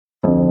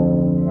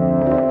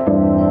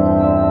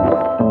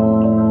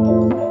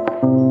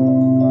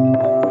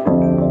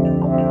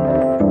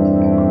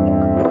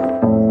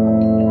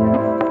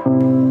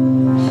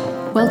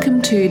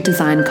Welcome to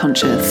Design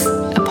Conscious,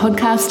 a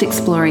podcast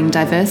exploring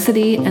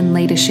diversity and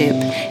leadership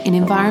in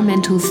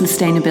environmental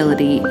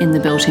sustainability in the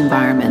built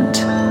environment.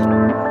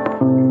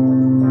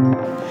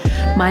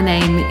 My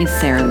name is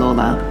Sarah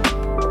Lawler.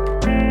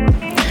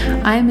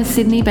 I am a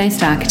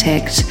Sydney-based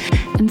architect,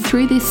 and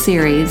through this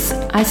series,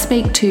 I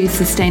speak to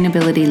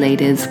sustainability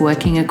leaders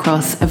working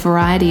across a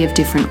variety of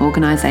different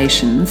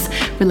organisations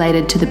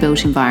related to the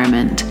built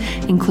environment,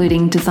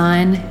 including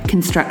design,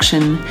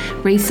 construction,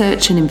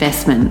 research and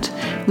investment,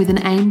 with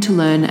an aim to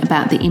learn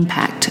about the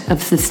impact of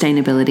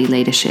sustainability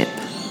leadership.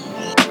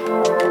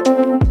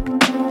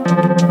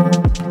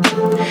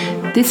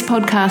 This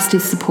podcast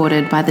is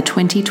supported by the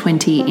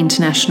 2020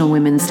 International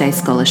Women's Day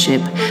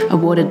Scholarship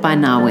awarded by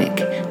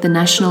NAWIC, the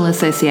National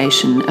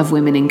Association of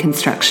Women in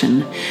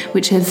Construction,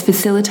 which has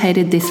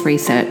facilitated this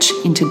research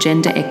into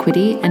gender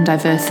equity and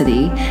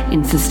diversity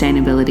in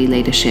sustainability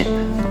leadership.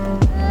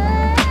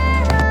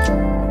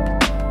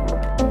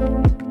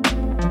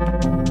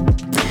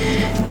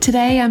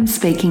 Today I'm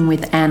speaking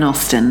with Anne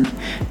Austin,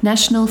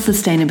 National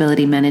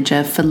Sustainability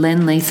Manager for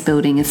Lendlease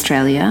Building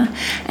Australia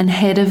and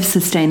Head of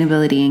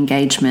Sustainability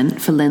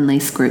Engagement for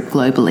Lendlease Group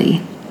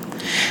globally.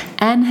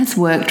 Anne has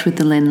worked with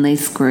the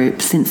Lendlease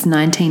Group since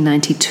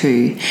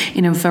 1992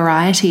 in a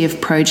variety of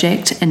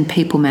project and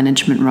people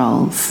management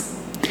roles.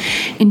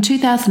 In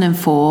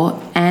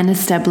 2004, Anne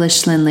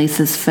established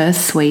Lendlease's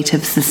first suite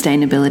of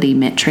sustainability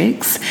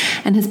metrics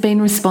and has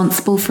been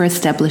responsible for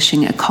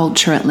establishing a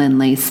culture at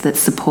Lendlease that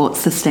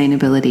supports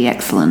sustainability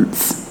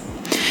excellence.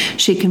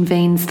 She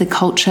convenes the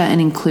Culture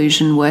and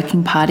Inclusion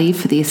Working Party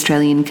for the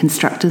Australian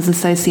Constructors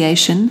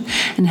Association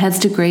and has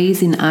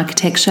degrees in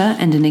architecture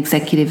and an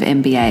executive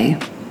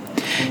MBA.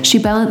 She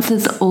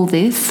balances all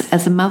this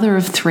as a mother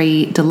of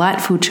 3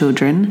 delightful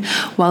children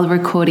while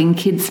recording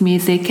kids'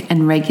 music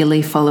and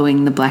regularly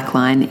following the black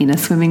line in a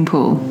swimming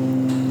pool.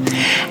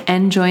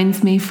 Anne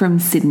joins me from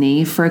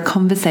Sydney for a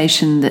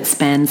conversation that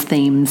spans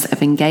themes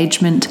of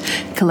engagement,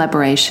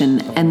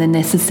 collaboration, and the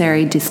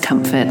necessary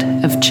discomfort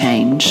of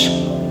change.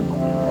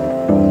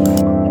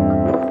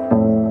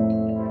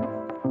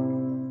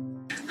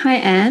 Hi,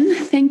 Anne.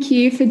 Thank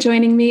you for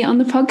joining me on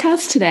the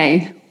podcast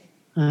today.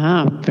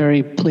 I'm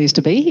very pleased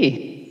to be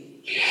here.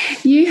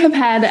 You have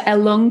had a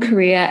long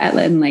career at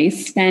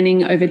Lendlease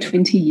spanning over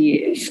 20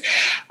 years.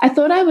 I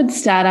thought I would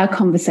start our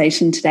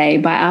conversation today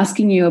by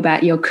asking you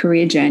about your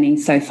career journey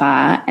so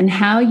far and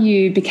how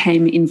you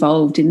became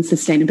involved in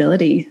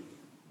sustainability.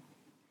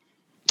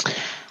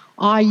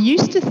 I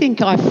used to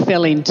think I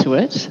fell into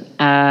it,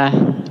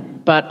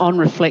 but on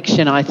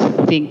reflection, I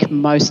think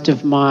most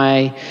of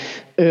my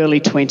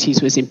early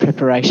 20s was in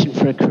preparation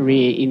for a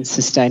career in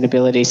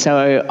sustainability.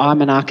 So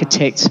I'm an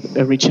architect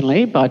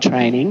originally by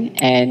training,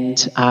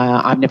 and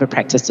I've never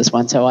practiced as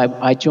one. So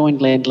I joined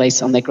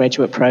Lendlease on their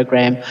graduate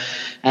program,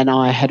 and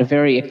I've had a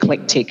very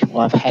eclectic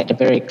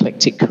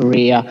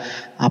career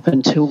up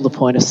until the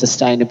point of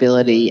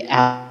sustainability.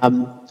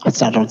 I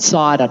started on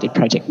site, I did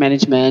project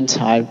management,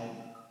 I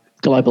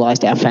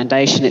globalised our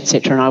foundation,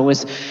 etc. And I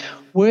was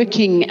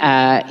working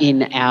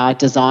in our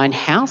design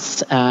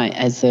house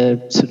as a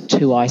sort of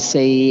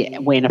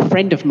 2IC when a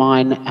friend of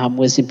mine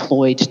was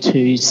employed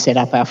to set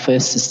up our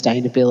first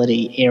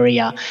sustainability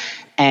area.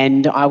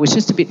 And I was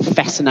just a bit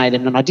fascinated,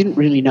 and I didn't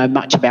really know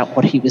much about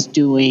what he was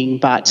doing,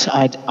 but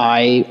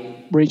I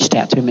reached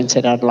out to him and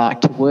said, I'd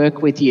like to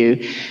work with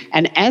you.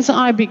 And as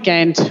I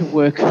began to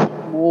work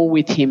more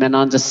with him and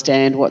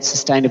understand what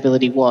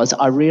sustainability was,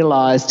 I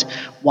realised,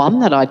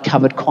 one, that I'd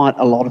covered quite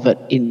a lot of it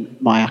in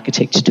my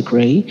architecture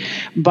degree,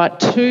 but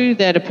 2,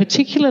 that a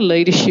particular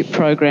leadership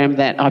program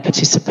that I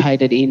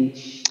participated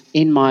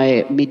in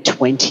my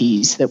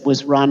mid-20s that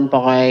was run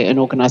by an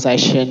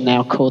organisation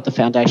now called the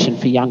Foundation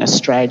for Young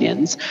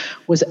Australians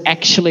was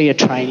actually a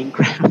training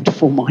ground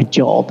for my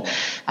job.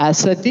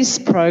 So this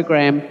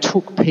program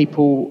took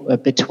people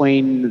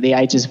between the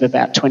ages of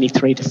about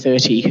 23 to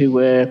 30 who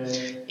were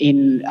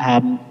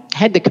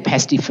had the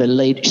capacity for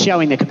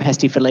showing the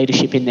capacity for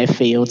leadership in their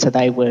field. So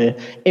they were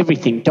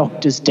everything: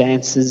 doctors,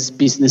 dancers,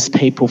 business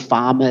people,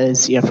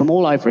 farmers, from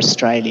all over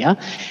Australia.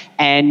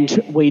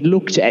 And we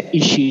looked at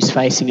issues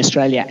facing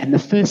Australia. And the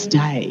first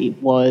day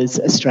was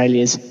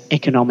Australia's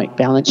economic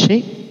balance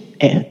sheet,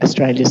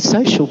 Australia's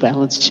social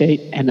balance sheet,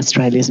 and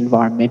Australia's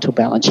environmental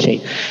balance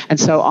sheet. And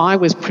so I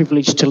was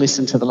privileged to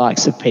listen to the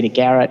likes of Peter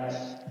Garrett,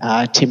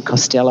 Tim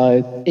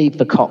Costello,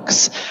 Eva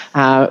Cox,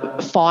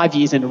 5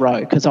 years in a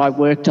row, because I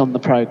worked on the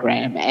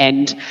program.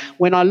 And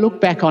when I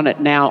look back on it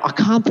now, I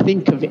can't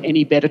think of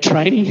any better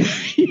training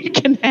you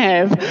can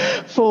have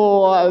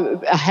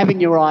for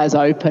having your eyes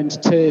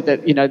opened to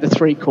the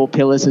 3 core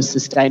pillars of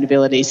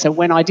sustainability. So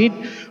when I did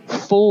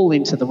fall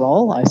into the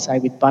role, I say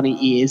with bunny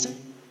ears,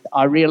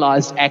 I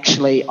realised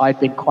actually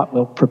I'd been quite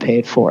well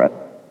prepared for it.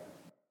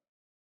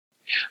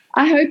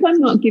 I hope I'm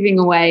not giving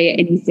away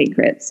any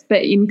secrets,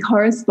 but in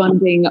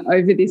corresponding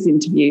over this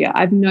interview,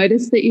 I've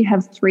noticed that you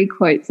have 3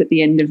 quotes at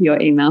the end of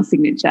your email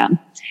signature,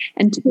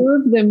 and 2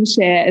 of them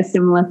share a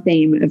similar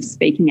theme of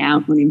speaking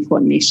out on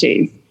important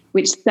issues,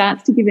 which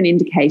starts to give an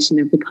indication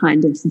of the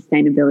kind of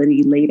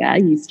sustainability leader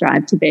you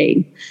strive to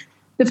be.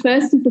 The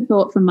first is the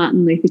thought from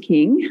Martin Luther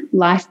King: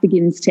 life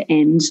begins to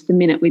end the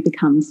minute we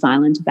become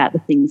silent about the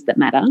things that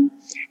matter.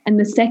 And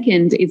the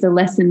second is a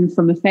lesson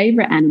from a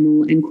favourite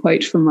animal and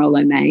quote from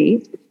Rollo May: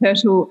 the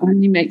turtle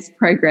only makes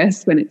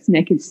progress when its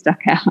neck is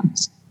stuck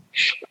out.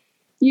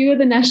 You are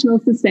the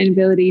National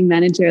Sustainability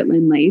Manager at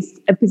Lendlease,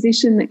 a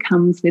position that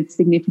comes with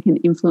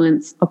significant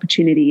influence,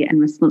 opportunity and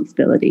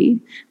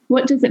responsibility.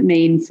 What does it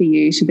mean for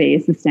you to be a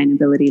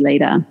sustainability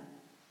leader?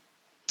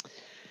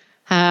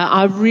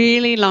 I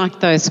really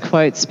like those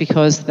quotes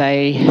because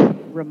they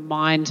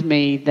remind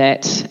me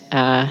that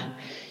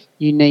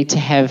you need to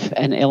have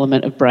an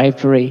element of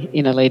bravery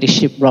in a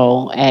leadership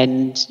role,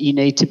 and you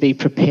need to be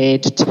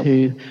prepared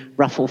to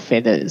ruffle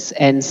feathers.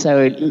 And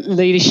so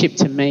leadership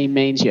to me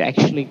means you're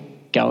actually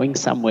going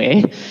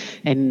somewhere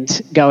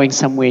and going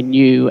somewhere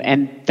new,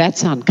 and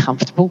that's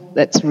uncomfortable.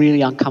 That's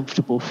really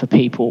uncomfortable for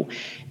people,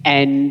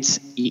 and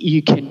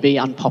you can be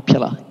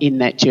unpopular in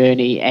that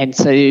journey. And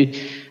so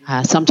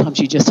sometimes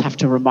you just have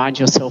to remind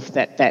yourself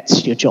that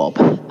that's your job.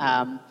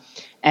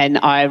 And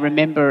I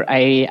remember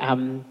a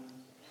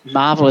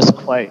marvellous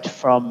quote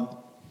from,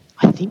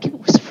 I think it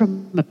was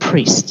from a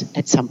priest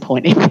at some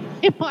point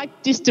in my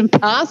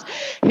distant past,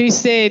 who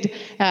said,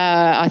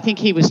 I think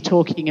he was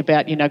talking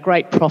about,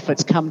 great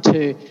prophets come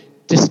to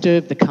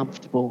disturb the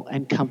comfortable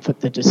and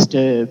comfort the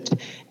disturbed.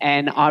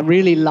 And I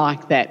really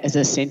like that as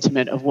a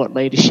sentiment of what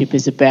leadership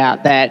is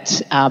about,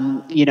 that,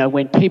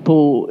 when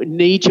people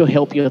need your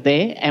help, you're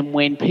there, and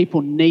when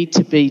people need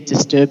to be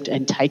disturbed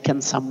and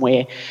taken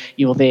somewhere,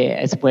 you're there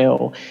as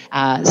well.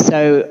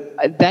 So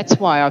that's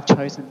why I've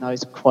chosen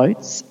those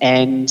quotes,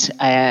 and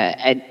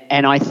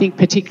I think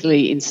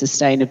particularly in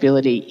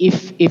sustainability,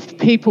 if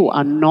people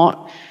are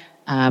not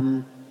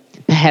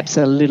perhaps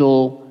a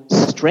little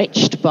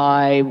stretched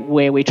by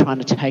where we're trying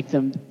to take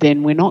them,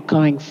 then we're not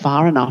going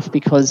far enough,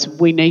 because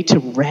we need to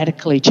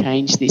radically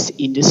change this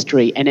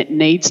industry, and it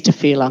needs to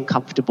feel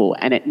uncomfortable,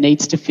 and it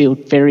needs to feel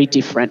very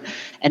different,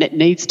 and it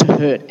needs to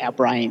hurt our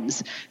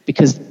brains,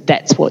 because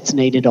that's what's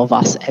needed of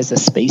us as a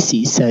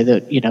species so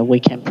that, we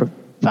can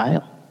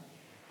prevail.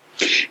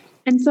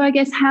 And so I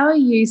guess, how are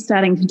you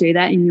starting to do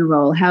that in your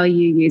role? How are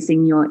you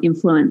using your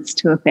influence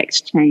to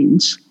affect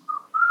change?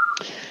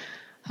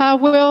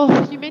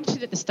 Well, you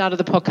mentioned at the start of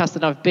the podcast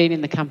that I've been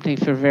in the company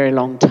for a very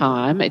long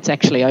time. It's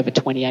actually over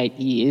 28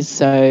 years.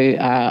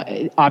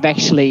 So I've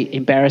actually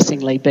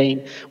embarrassingly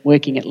been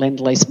working at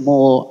Lendlease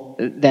more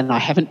than I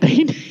haven't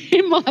been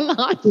in my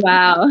life.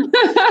 Wow.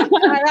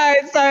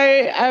 I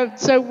know.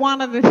 So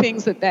one of the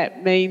things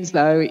that means,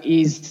 though,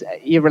 is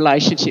your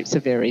relationships are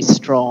very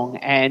strong.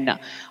 And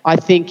I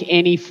think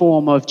any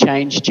form of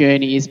change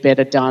journey is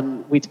better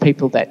done with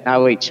people that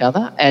know each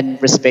other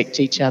and respect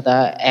each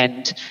other,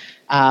 and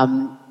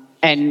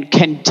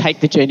can take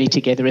the journey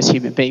together as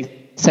human beings.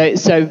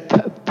 So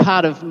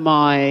part of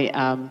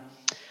my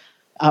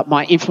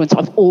my influence,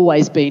 I've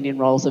always been in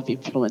roles of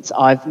influence.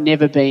 I've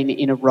never been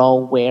in a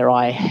role where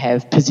I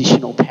have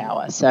positional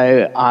power.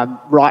 So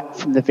right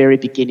from the very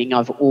beginning,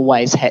 I've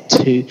always had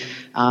to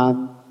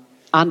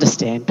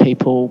understand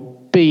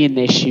people, be in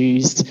their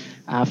shoes,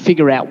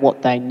 figure out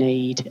what they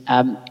need.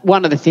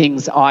 One of the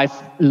things I've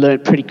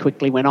learned pretty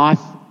quickly when I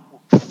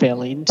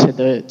fell into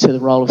the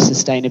role of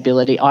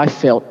sustainability, I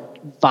felt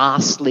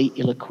vastly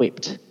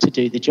ill-equipped to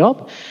do the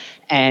job,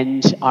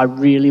 and I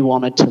really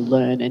wanted to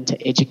learn and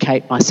to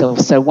educate myself.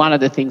 So one of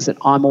the things that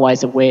I'm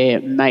always aware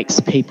makes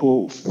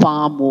people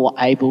far more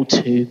able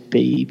to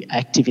be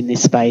active in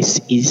this space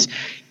is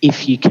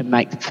if you can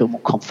make them feel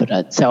more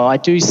confident. So I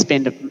do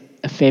spend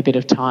a fair bit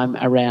of time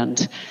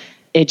around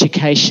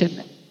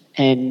education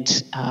and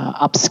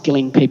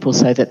upskilling people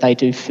so that they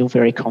do feel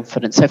very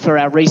confident. So for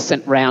our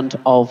recent round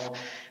of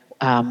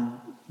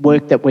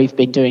work that we've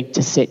been doing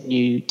to set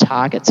new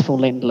targets for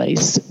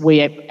Lendlease, we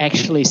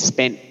actually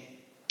spent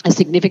a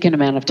significant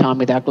amount of time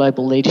with our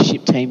global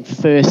leadership team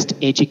first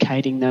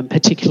educating them,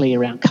 particularly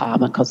around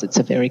carbon, because it's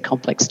a very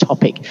complex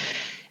topic.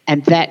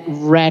 And that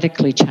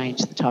radically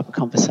changed the type of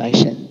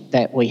conversation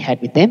that we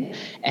had with them,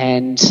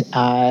 and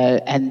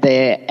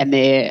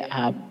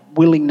their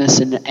willingness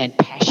and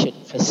passion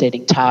for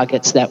setting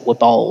targets that were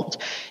bold.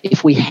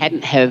 If we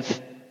hadn't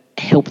have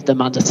helped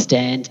them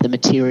understand the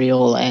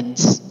material and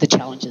the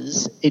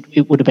challenges,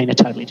 it would have been a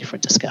totally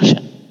different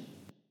discussion.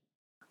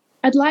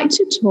 I'd like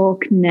to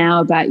talk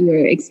now about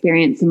your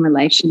experience in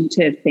relation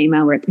to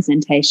female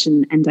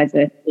representation and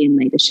diversity in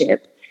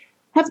leadership.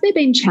 Have there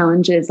been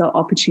challenges or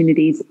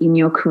opportunities in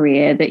your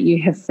career that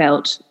you have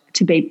felt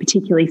to be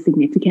particularly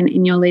significant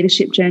in your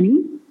leadership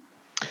journey?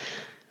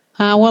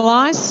 Well,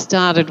 I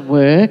started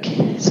work,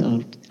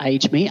 so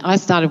age me, I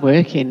started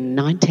work in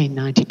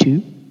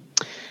 1992.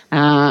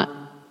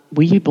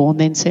 Were you born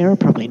then, Sarah?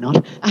 Probably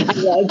not. I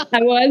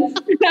was.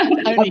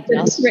 Only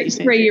just.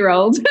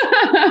 3-year-old.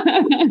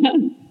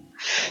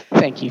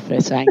 Thank you for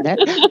saying that.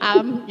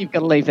 You've got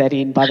to leave that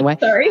in, by the way.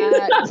 Sorry.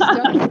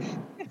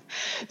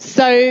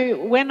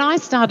 So when I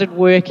started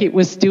work, it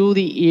was still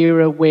the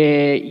era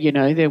where,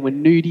 there were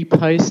nudie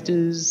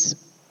posters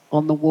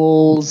on the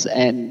walls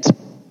and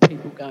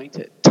people going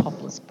to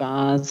topless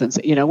bars. And,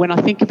 when I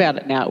think about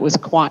it now, it was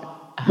quite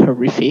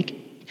horrific.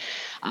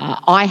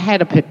 I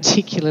had a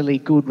particularly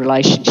good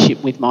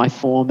relationship with my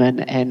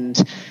foreman,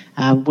 and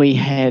we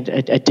had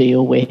a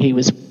deal where he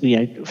was,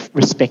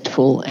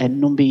 respectful.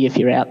 And Numbi, if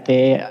you're out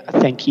there,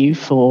 thank you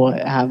for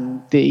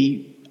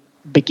the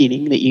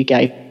beginning that you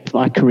gave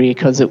my career,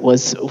 because it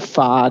was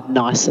far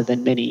nicer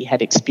than many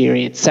had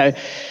experienced. So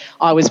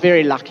I was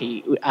very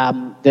lucky.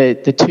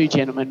 The two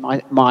gentlemen,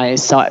 my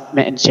site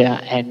manager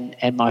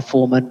and my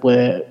foreman,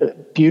 were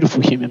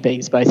beautiful human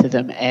beings, both of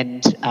them,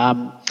 and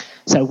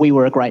so we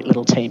were a great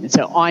little team. And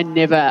so I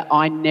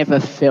never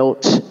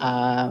felt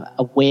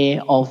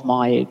aware of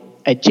my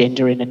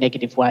agenda in a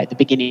negative way at the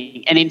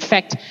beginning. And in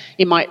fact,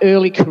 in my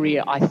early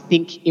career, I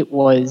think it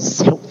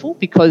was helpful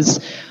because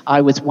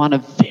I was one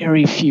of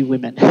very few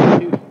women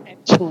who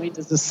had joined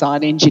as a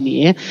site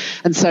engineer.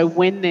 And so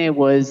when there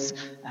was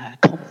a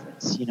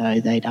conference,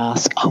 they'd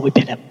ask, "Oh, we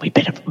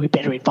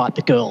better invite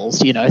the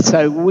girls,"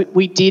 So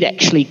we did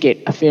actually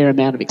get a fair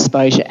amount of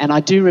exposure. And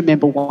I do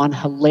remember one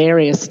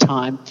hilarious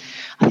time.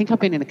 I think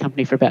I've been in the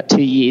company for about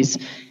 2 years,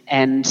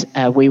 and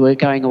we were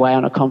going away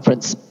on a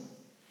conference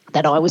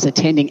that I was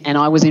attending, and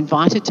I was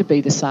invited to be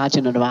the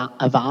Sergeant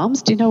of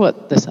Arms. Do you know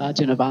what the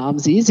Sergeant of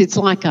Arms is? It's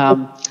like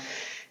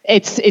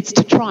it's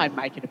to try and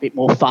make it a bit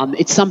more fun.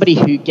 It's somebody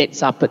who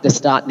gets up at the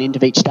start and end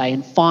of each day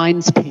and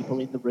finds people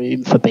in the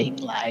room for being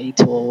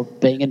late or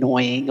being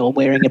annoying or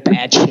wearing a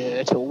bad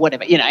shirt or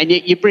whatever, and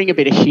you bring a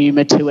bit of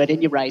humour to it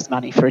and you raise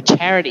money for a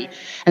charity.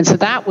 And so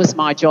that was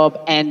my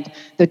job. And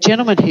the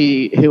gentleman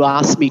who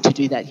asked me to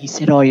do that, he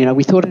said,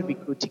 we thought it'd be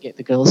good to get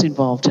the girls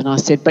involved. And I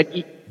said,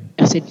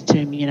 I said to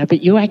him,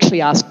 but you're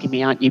actually asking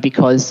me, aren't you,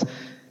 because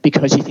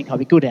you think I'll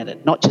be good at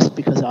it, not just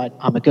because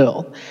I'm a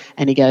girl.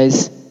 And he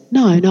goes,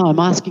 No, I'm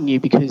asking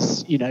you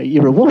because,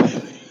 you're a woman.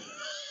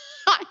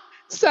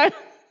 So,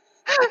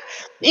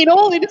 in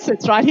all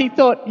innocence, right, he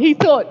thought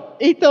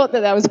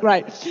that was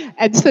great.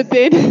 And so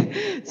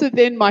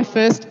then my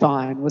first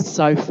fine was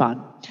so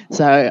fun.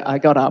 So I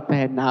got up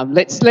and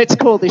let's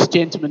call this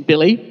gentleman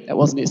Billy. That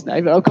wasn't his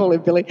name, but I'll call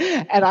him Billy.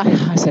 And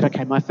I said,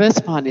 okay, my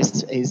first fine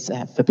is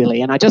for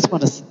Billy. And I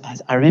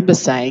remember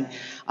saying,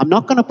 I'm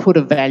not going to put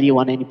a value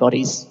on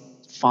anybody's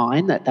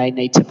fine that they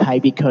need to pay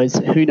because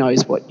who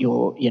knows what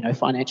your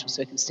financial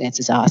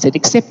circumstances are. I said,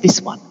 except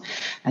this one.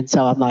 And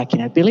so I'm like,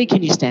 Billy,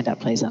 can you stand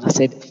up please? And I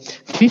said,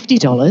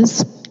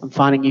 $50. I'm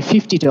fining you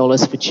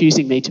 $50 for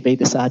choosing me to be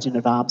the Sergeant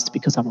of Arms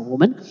because I'm a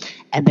woman,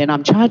 and then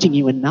I'm charging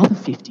you another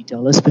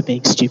 $50 for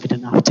being stupid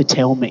enough to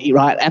tell me,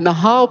 right? And the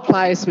whole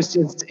place was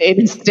just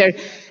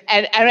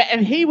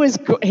and he was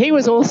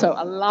also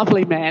a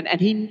lovely man, and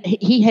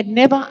he had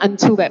never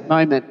until that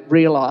moment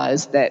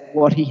realised that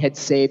what he had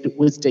said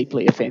was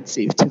deeply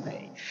offensive to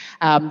me.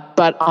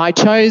 But I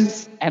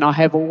chose, and I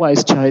have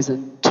always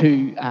chosen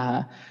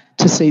to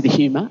see the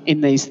humour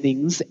in these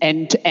things,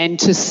 and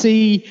to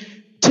see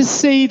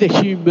the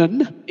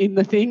human in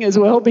the thing as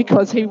well,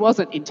 because he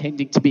wasn't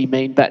intending to be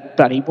mean,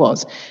 but he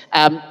was.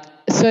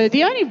 So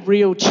the only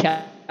real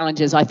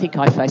challenges I think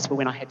I faced were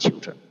when I had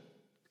children,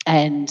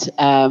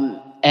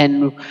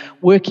 and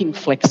working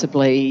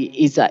flexibly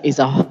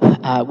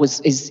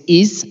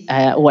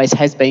always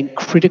has been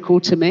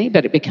critical to me,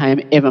 but it became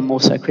ever more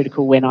so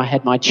critical when I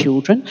had my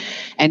children.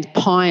 And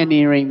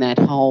pioneering that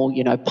whole,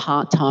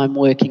 part-time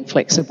working,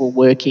 flexible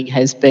working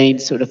has been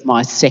sort of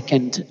my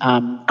second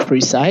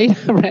crusade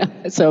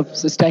around. So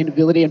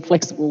sustainability and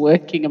flexible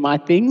working are my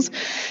things.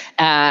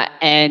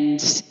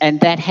 And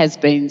that has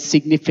been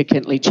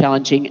significantly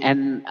challenging,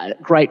 and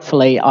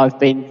gratefully I've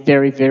been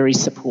very, very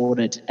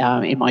supported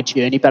in my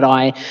journey. But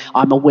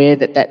I'm aware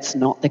that that's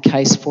not the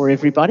case for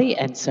everybody,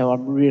 and so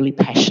I'm really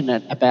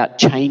passionate about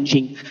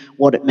changing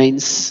what it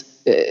means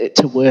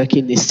to work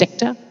in this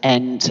sector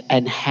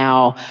and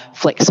how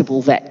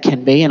flexible that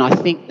can be. And I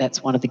think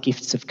that's one of the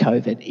gifts of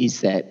COVID,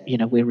 is that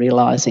we're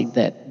realising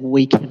that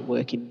we can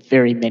work in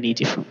very many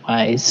different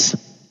ways.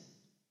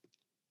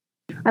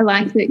 I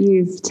like that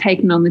you've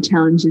taken on the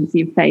challenges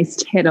you've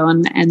faced head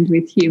on and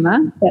with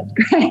humour. That's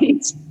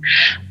great.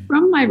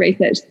 From my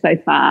research so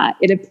far,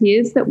 it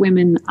appears that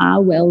women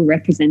are well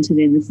represented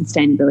in the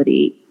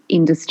sustainability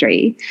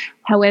industry.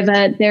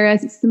 However, there are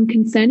some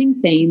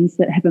concerning themes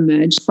that have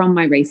emerged from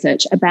my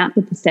research about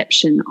the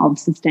perception of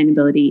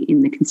sustainability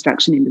in the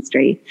construction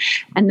industry,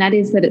 and that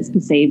is that it's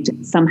perceived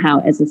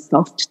somehow as a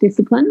soft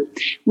discipline,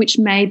 which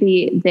may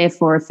be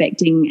therefore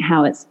affecting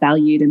how it's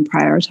valued and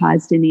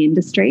prioritised in the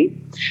industry.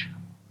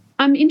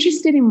 I'm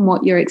interested in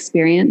what your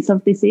experience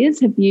of this is.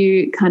 Have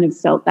you kind of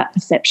felt that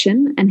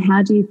perception, and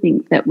how do you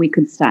think that we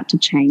could start to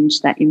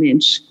change that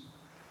image?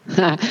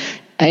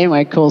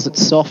 AMA calls it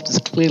soft. It's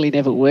clearly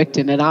never worked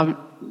in it.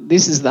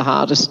 This is the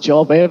hardest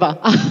job ever.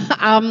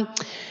 I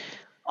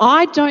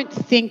don't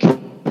think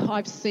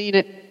I've seen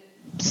it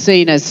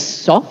seen as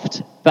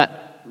soft,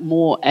 but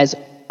more as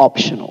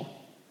optional.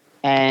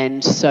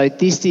 And so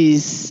this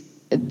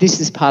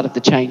is part of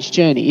the change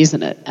journey,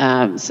 isn't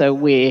it? So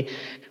we're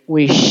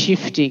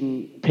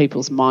shifting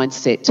people's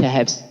mindset to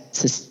have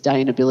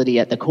sustainability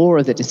at the core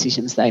of the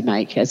decisions they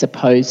make, as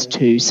opposed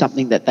to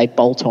something that they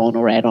bolt on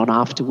or add on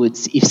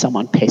afterwards if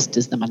someone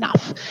pesters them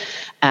enough.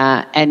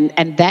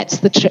 And that's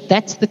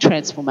the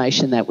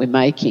transformation that we're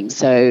making.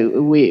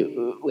 So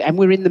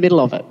we're in the middle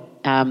of it.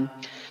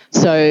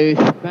 So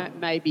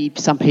maybe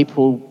some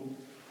people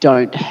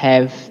don't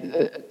have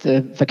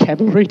the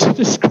vocabulary to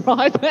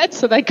describe that,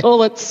 so they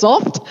call it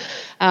soft.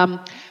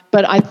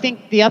 But I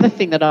think the other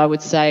thing that I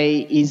would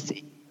say is,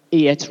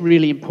 it's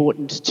really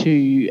important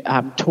to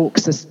talk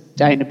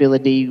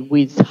sustainability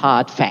with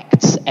hard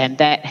facts, and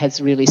that has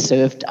really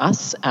served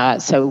us.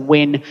 So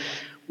when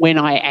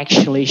I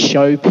actually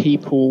show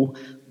people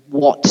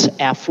what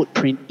our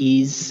footprint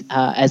is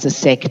as a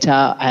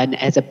sector and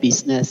as a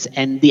business,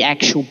 and the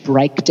actual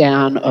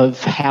breakdown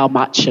of how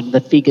much and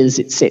the figures,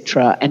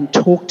 etc., and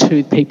talk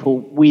to people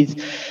with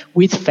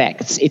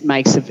facts, it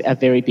makes a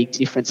very big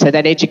difference. So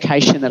that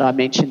education that I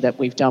mentioned that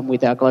we've done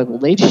with our global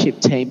leadership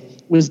team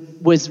was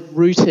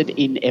rooted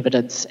in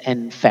evidence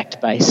and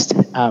fact-based.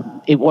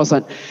 It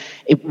wasn't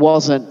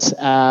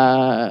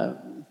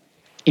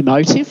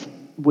emotive.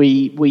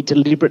 We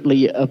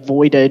deliberately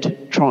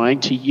avoided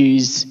trying to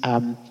use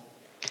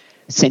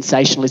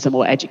sensationalism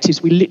or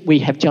adjectives. We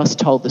have just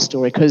told the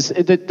story, because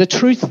the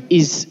truth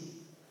is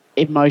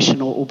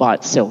emotional all by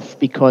itself,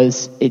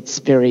 because it's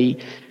very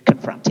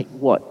confronting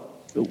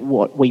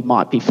what we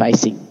might be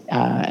facing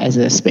as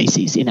a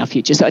species in our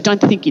future. So I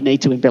don't think you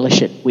need to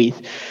embellish it with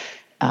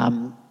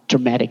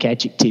dramatic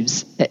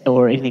adjectives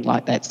or anything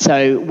like that.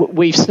 So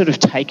we've sort of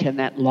taken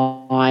that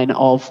line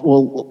of,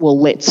 well,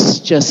 let's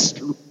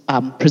just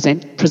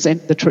present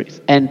the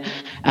truth, and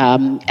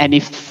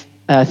if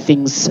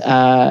things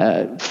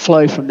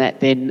flow from that,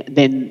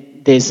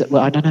 then there's,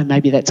 well, I don't know,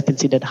 maybe that's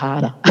considered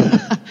harder.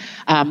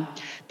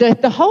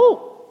 The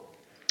whole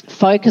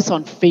focus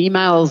on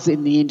females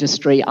in the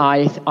industry,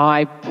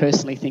 I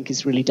personally think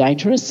is really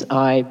dangerous.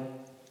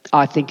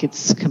 I think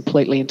it's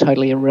completely and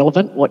totally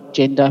irrelevant what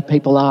gender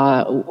people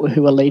are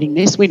who are leading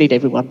this. We need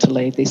everyone to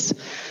lead this.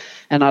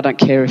 And I don't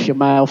care if you're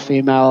male,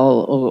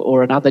 female,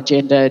 or another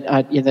gender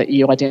that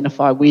you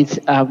identify with,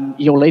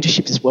 your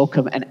leadership is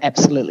welcome and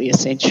absolutely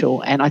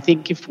essential. And I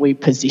think if we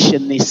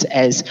position this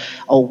as,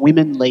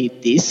 women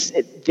lead this,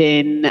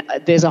 then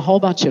there's a whole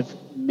bunch of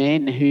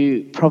men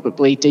who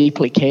probably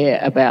deeply care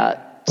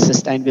about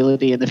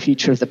sustainability and the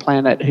future of the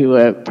planet, who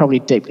are probably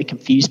deeply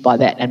confused by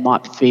that and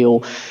might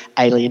feel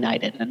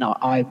alienated. And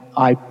I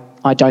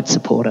don't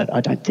support it.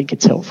 I don't think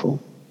it's helpful.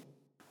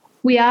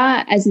 We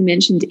are, as you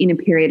mentioned, in a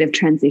period of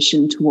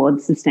transition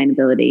towards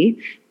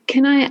sustainability.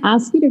 Can I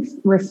ask you to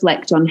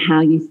reflect on how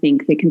you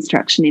think the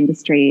construction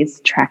industry is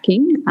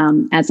tracking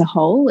as a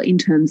whole in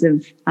terms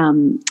of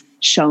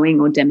showing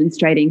or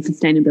demonstrating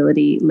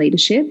sustainability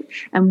leadership?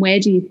 And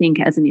where do you think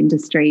as an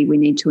industry we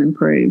need to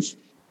improve?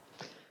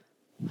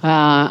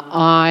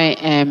 I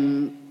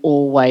am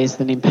always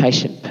an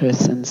impatient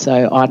person,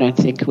 so I don't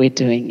think we're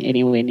doing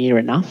anywhere near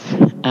enough.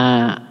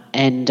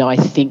 And I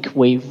think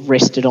we've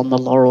rested on the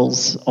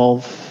laurels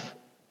of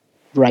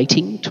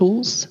rating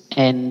tools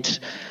and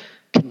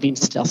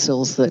convinced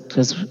ourselves that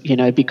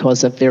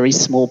because a very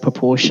small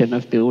proportion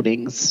of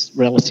buildings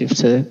relative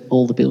to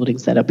all the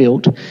buildings that are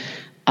built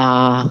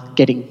are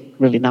getting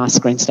really nice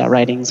Green Star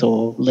ratings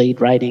or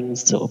LEED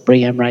ratings or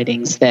BREEAM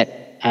ratings,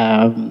 that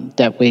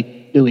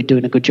we're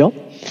doing a good job.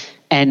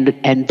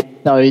 And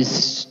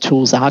those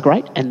tools are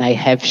great, and they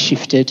have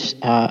shifted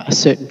a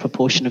certain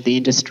proportion of the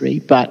industry,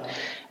 but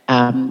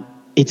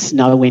it's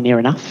nowhere near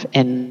enough,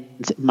 and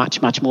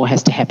much, much more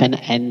has to happen.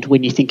 And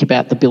when you think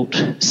about the built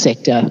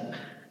sector,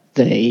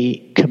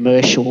 the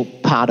commercial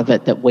part of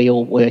it that we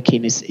all work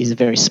in is a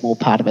very small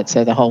part of it,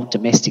 so the whole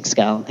domestic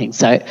scale and things.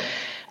 So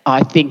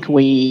I think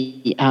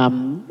we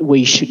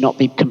should not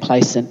be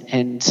complacent,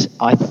 and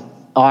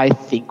I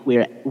think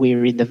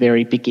we're in the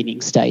very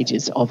beginning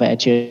stages of our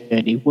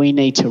journey. We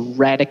need to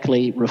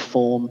radically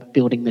reform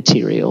building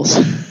materials.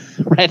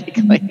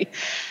 Radically.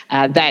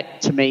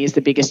 That, to me, is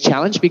the biggest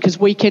challenge, because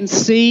we can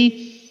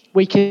see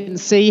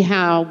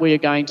how we're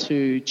going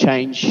to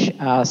change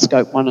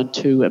Scope 1 and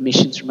 2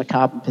 emissions from a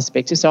carbon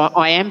perspective. So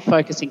I am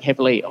focusing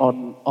heavily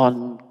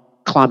on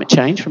climate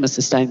change from a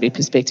sustainability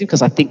perspective,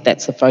 because I think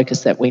that's the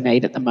focus that we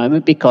need at the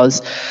moment,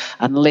 because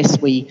unless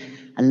we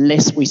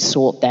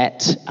sort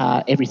that,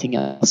 everything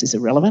else is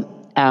irrelevant.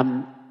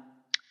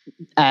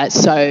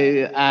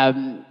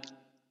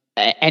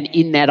 And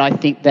in that, I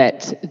think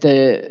that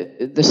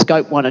the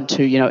Scope 1 and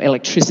 2,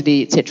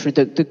 electricity, etc.,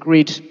 the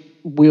grid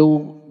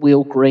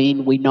will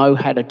green. We know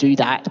how to do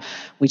that.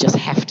 We just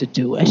have to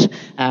do it.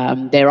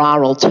 There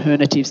are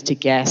alternatives to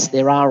gas.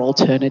 There are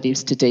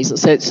alternatives to diesel.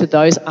 So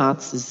those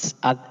answers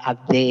are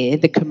there.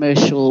 The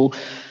commercial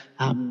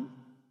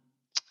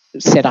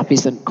setup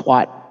isn't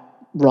quite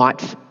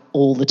right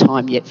all the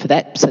time yet for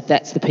that, so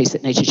that's the piece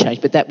that needs to change,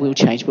 but that will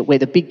change. But where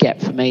the big gap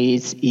for me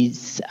is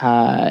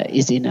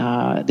in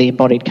the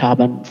embodied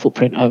carbon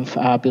footprint of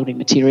building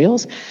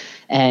materials,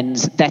 and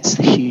that's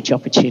the huge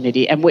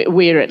opportunity. And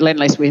we're at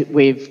Lendlease,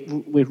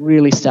 we're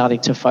really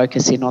starting to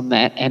focus in on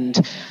that, and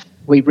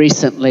we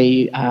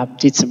recently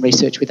did some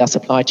research with our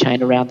supply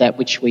chain around that,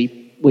 which we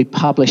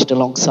published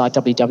alongside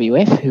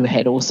WWF, who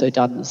had also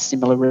done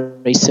similar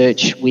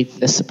research with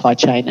the supply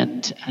chain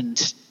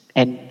and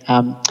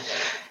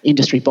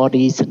industry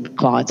bodies and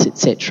clients,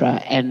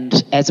 etc.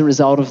 And as a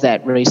result of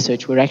that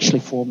research, we're actually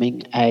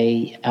forming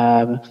a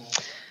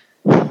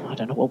I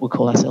don't know what we'll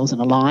call ourselves, an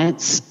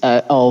alliance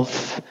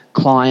of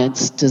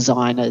clients,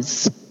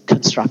 designers,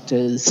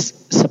 constructors,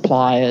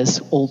 suppliers,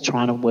 all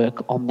trying to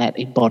work on that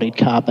embodied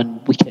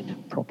carbon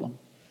wicked problem.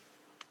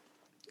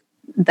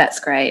 That's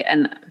great.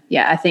 And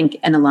yeah, I think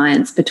an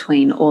alliance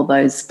between all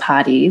those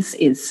parties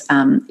is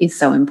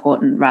so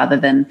important, rather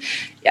than,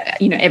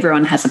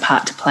 everyone has a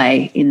part to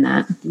play in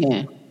that.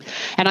 Yeah.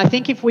 And I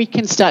think if we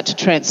can start to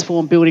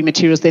transform building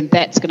materials, then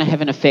that's going to have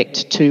an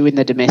effect too in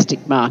the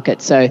domestic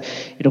market. So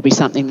it'll be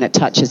something that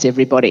touches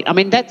everybody. I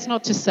mean, that's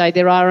not to say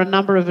there are an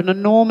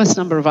enormous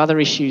number of other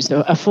issues.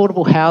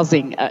 Affordable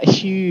housing,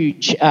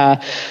 huge,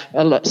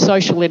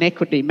 social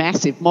inequity,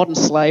 massive, modern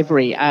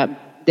slavery.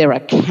 There are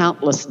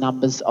countless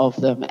numbers of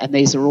them, and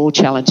these are all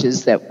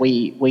challenges that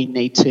we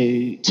need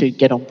to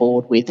get on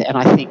board with. And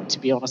I think, to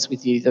be honest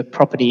with you, the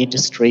property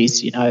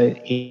industry's,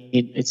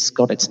 it's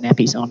got its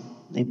nappies on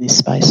in this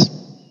space.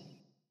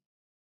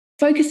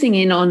 Focusing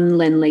in on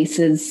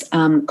Lendlease's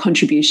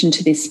contribution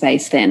to this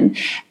space, then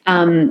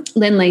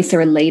Lendlease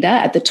are a leader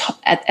at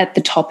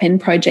the top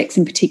end projects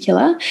in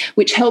particular,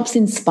 which helps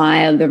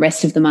inspire the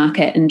rest of the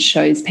market and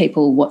shows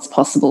people what's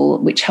possible,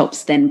 which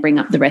helps then bring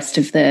up the rest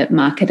of the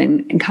market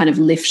and kind of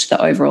lift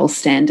the overall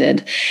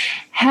standard.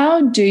 How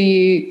do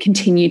you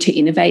continue to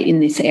innovate in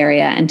this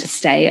area and to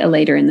stay a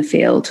leader in the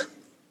field?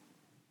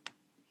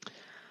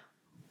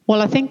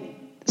 Well, I think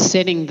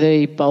setting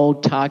the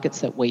bold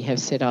targets that we have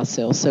set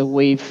ourselves. So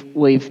we've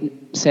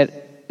set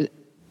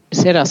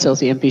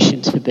ourselves the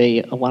ambition to be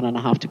a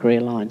 1.5 degree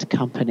aligned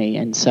company,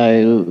 and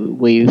so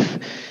we're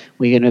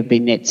going to be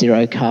net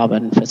zero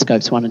carbon for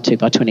scopes 1 and 2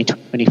 by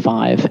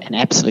 2025 and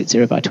absolute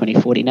zero by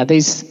 2040. Now,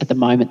 these are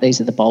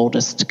the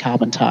boldest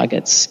carbon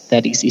targets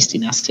that exist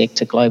in our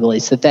sector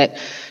globally. So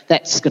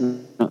that's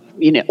going to,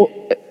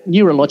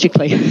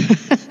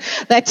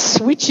 neurologically, that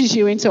switches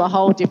you into a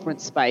whole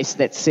different space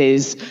that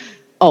says,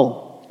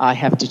 oh, I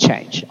have to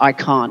change. I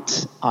can't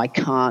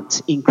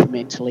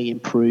incrementally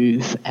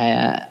improve.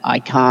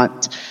 I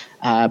can't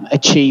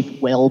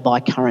achieve well by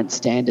current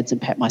standards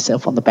and pat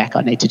myself on the back.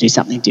 I need to do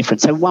something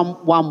different. So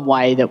one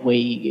way that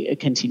we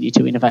continue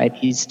to innovate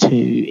is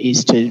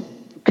to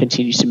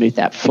continue to move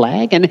that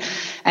flag.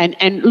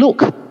 And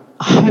look,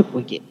 I hope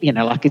we get,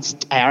 it's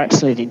our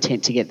absolute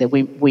intent to get there.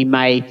 We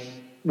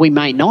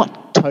may not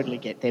totally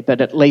get there, but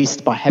at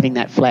least by having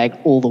that flag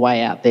all the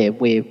way out there,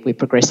 we're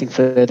progressing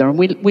further. And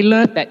we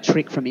learnt that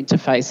trick from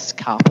Interface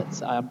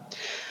Carpets. I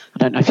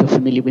don't know if you're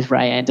familiar with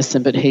Ray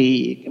Anderson, but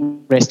he,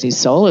 rest his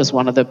soul, is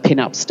one of the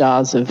pin-up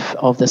stars of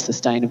the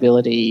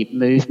sustainability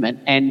movement.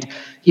 And,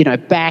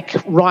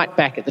 right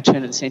back at the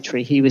turn of the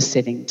century, he was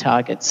setting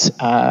targets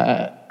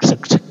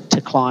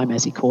to climb,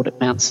 as he called it,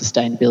 Mount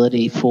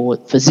Sustainability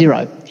for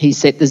zero. He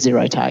set the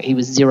zero target. He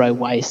was zero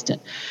waste and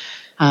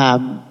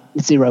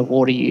zero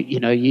water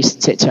use,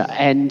 etc.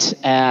 And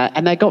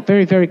they got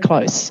very, very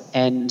close,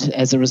 and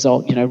as a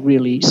result,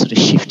 really sort of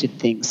shifted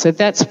things. So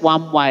that's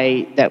one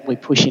way that we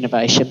push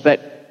innovation.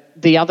 But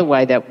the other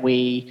way that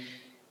we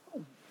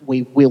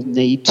will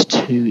need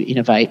to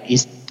innovate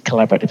is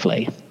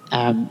collaboratively.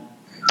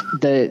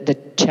 The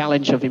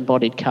challenge of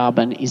embodied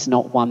carbon is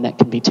not one that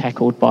can be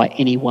tackled by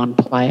any one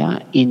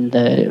player in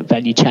the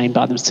value chain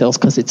by themselves,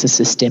 because it's a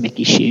systemic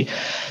issue.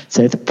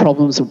 So the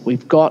problems that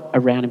we've got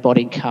around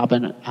embodied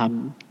carbon,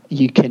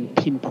 you can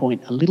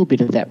pinpoint a little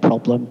bit of that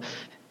problem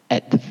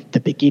at the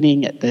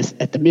beginning, at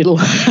the middle,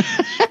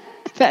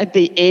 at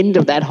the end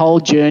of that whole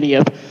journey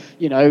of,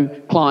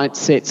 client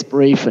sets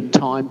brief and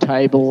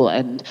timetable,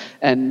 and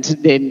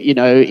then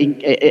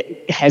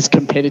it has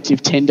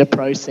competitive tender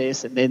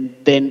process, and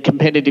then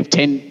competitive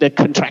tender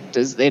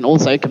contractors then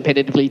also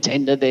competitively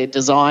tender their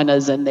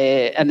designers and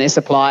their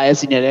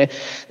suppliers.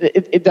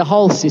 The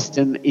whole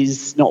system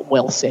is not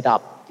well set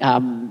up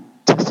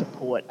to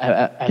support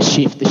a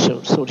shift, the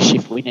sort of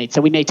shift we need.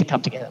 So we need to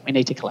come together. We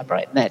need to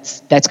collaborate, and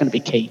that's going to be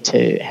key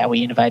to how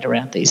we innovate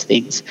around these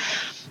things.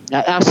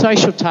 Our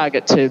social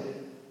target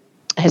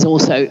has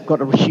also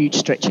got a huge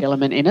stretch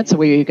element in it. So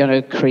we're going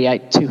to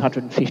create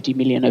 250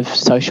 million of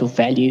social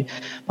value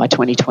by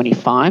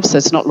 2025. So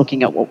it's not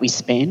looking at what we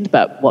spend,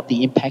 but what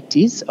the impact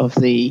is of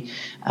the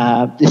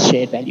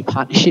shared value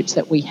partnerships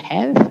that we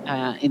have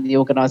in the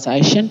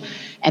organisation.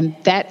 And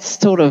that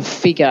sort of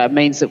figure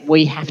means that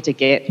we have to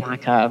get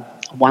like a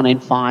 1 in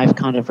 5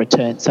 kind of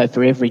return. So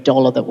for every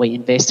dollar that we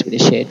invest with a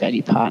shared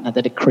value partner,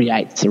 that it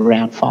creates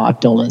around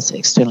 $5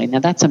 externally. Now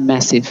that's a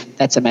massive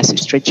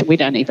stretch. We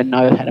don't even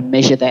know how to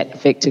measure that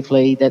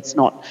effectively. That's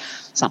not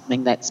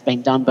something that's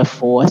been done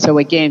before. So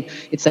again,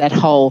 it's that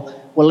whole,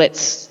 well,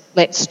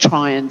 let's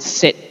try and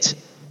set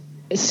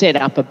set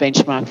up a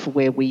benchmark for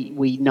where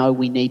we know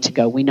we need to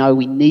go. We know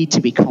we need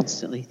to be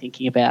constantly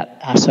thinking about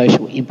our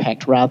social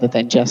impact rather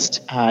than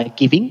just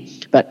giving,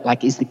 but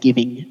like, is the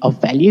giving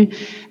of value?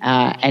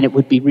 And it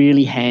would be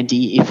really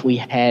handy if we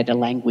had a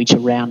language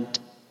around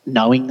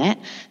knowing that.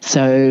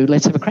 So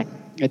let's have a crack.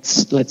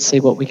 Let's see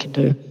what we can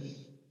do.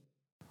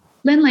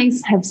 Lendlease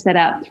have set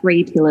out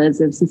 3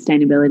 pillars of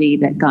sustainability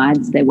that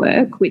guides their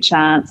work, which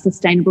are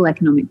sustainable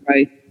economic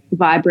growth,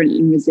 vibrant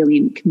and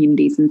resilient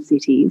communities and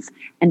cities,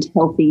 and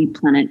healthy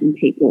planet and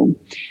people.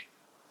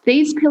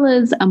 These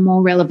pillars are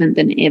more relevant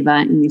than ever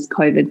in this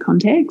COVID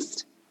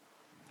context.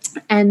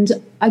 And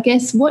I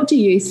guess, what do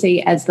you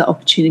see as the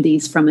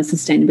opportunities from a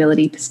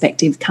sustainability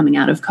perspective coming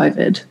out of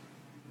COVID?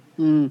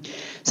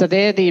 So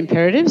they're the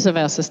imperatives of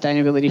our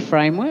sustainability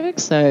framework.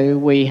 So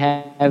we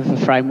have a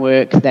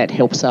framework that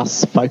helps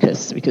us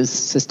focus, because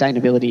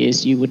sustainability,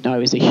 as you would know,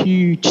 is a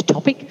huge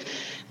topic.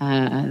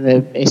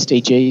 The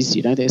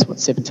SDGs,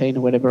 there's 17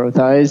 or whatever of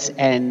those,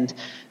 and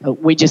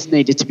we just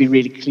needed to be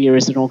really clear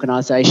as an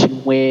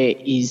organisation, where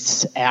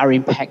is our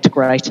impact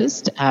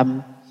greatest.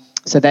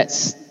 So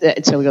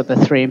we've got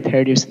the 3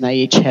 imperatives, and they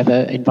each have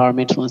an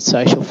environmental and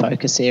social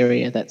focus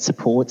area that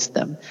supports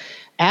them.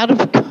 Out of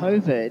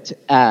COVID,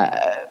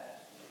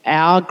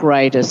 our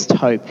greatest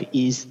hope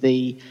is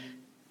the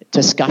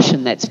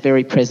discussion that's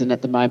very present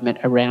at the moment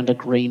around a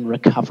green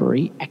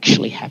recovery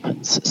actually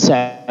happens.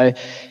 So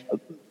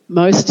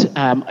most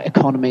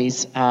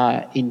economies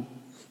are in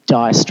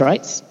dire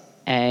straits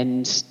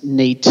and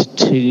need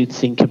to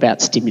think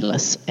about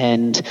stimulus,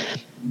 and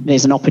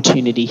there's an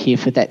opportunity here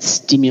for that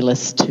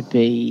stimulus to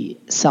be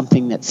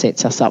something that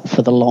sets us up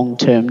for the long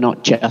term,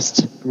 not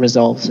just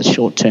resolves a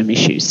short-term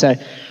issue. So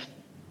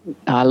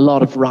a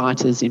lot of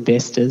writers,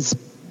 investors,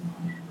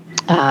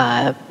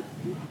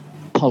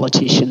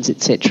 politicians,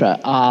 etc.,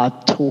 are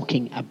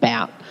talking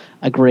about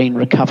a green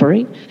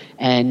recovery,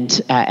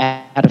 and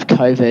out of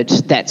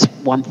COVID, that's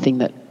one thing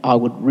that I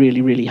would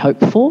really, really hope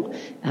for.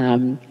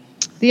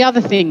 The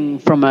other thing,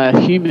 from a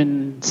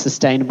human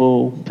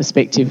sustainable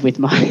perspective, with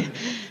my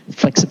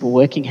flexible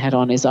working hat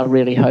on, is I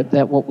really hope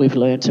that what we've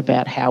learnt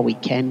about how we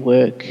can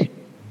work,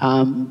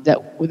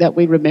 that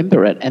we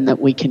remember it, and that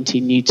we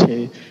continue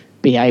to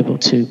be able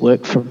to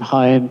work from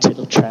home,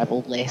 to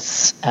travel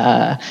less,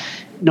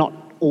 not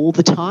all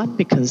the time,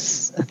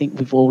 because I think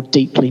we've all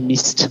deeply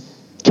missed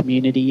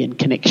community and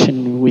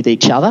connection with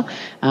each other,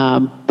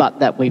 but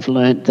that we've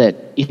learnt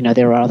that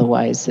there are other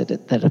ways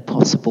that are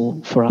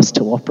possible for us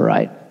to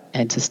operate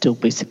and to still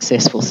be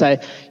successful. So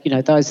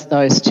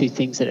those 2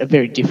 things that are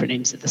very different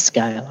ends of the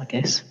scale, I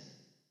guess.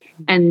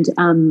 And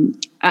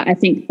I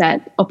think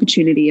that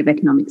opportunity of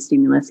economic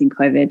stimulus in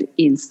COVID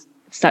is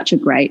such a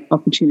great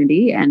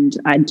opportunity, and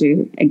I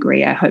do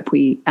agree. I hope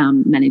we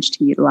manage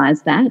to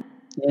utilise that.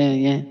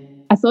 Yeah.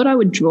 I thought I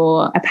would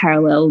draw a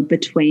parallel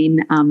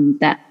between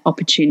that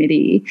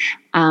opportunity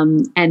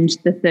and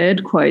the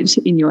third quote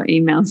in your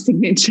email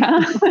signature.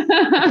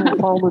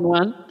 Paul Polman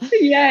one.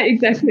 Yeah,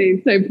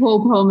 exactly. So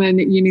Paul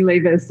Polman,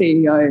 Unilever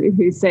CEO,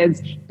 who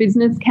says,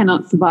 "Business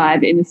cannot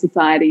survive in a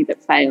society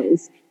that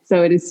fails.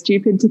 So it is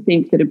stupid to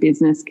think that a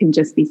business can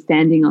just be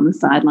standing on the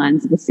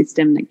sidelines of a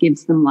system that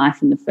gives them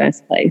life in the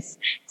first place.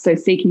 So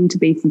seeking to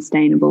be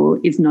sustainable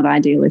is not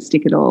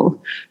idealistic at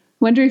all."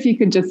 Wonder if you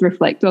could just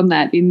reflect on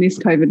that in this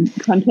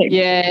COVID context.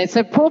 Yeah,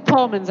 so Paul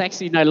Polman's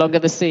actually no longer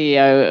the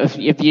CEO of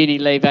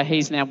Unilever.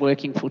 He's now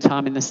working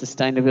full-time in the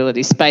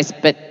sustainability space.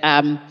 But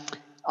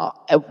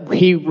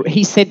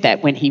he said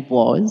that when he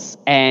was,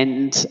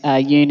 and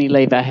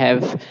Unilever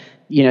have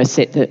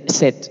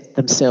set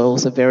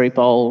themselves a very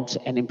bold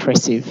and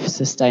impressive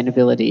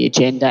sustainability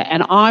agenda.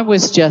 And I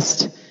was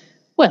just,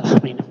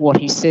 what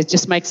he said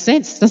just makes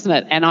sense, doesn't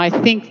it? And I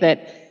think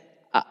that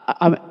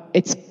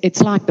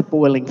it's like the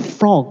boiling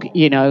frog,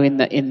 in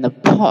the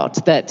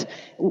pot, that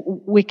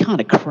we're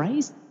kind of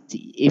crazy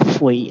if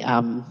we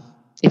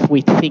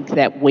think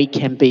that we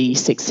can be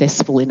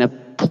successful in a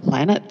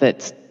planet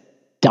that's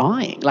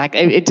dying. Like,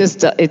 it's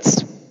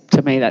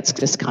to me, that's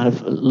just kind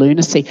of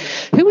lunacy.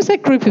 Who was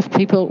that group of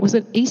people? Was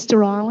it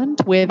Easter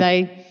Island, where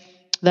they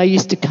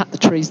used to cut the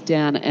trees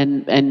down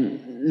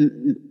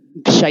and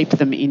shape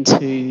them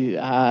into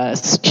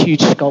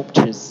huge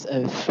sculptures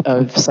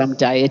of some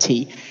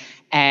deity,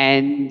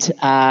 and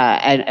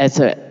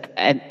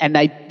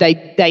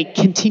they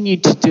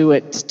continued to do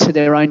it to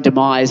their own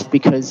demise,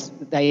 because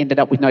they ended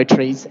up with no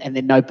trees and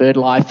then no bird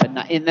life,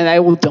 and they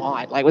all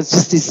died. Like, it was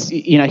just this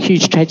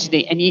huge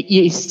tragedy. And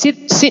you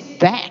sit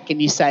back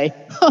and you say,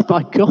 oh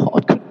my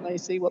God, couldn't they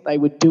see what they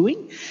were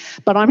doing?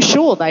 But I'm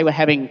sure they were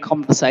having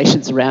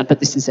conversations around, but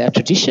this is our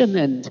tradition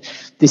and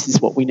this is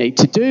what we need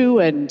to do,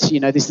 and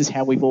this is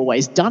how we've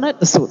always done it,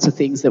 the sorts of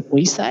things that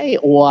we say.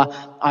 Or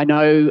I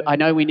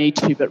know we need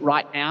to, but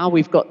right now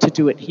we've got to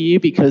do it here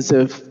because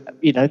of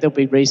there'll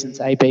be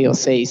reasons A, B or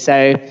C.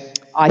 So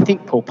I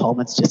think Paul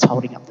Polman's just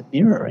holding up the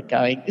mirror and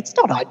going, it's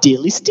not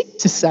idealistic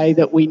to say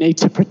that we need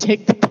to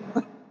protect the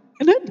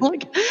planet.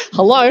 Like,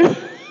 hello,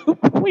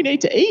 we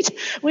need to eat,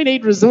 we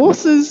need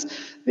resources.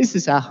 This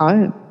is our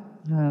home.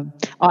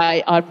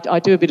 I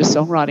do a bit of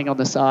songwriting on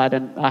the side,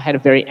 and I had a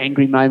very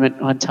angry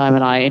moment one time,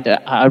 and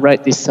I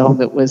wrote this song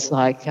that was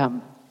like, I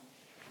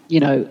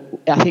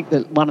think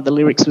that one of the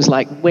lyrics was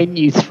like, when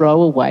you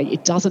throw away,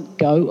 it doesn't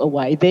go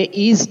away. There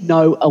is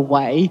no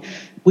away.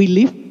 We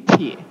live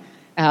here.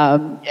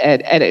 And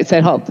it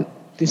said,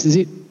 this is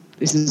it.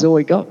 This is all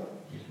we got.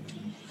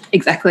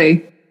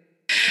 Exactly.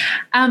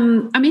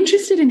 I'm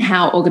interested in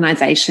how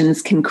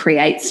organisations can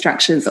create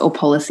structures or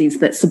policies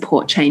that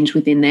support change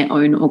within their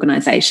own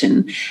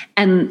organisation.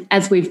 And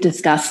as we've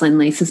discussed,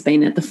 Lendlease has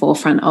been at the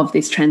forefront of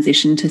this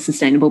transition to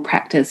sustainable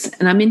practice.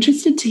 And I'm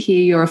interested to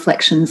hear your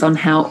reflections on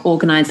how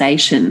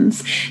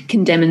organisations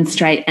can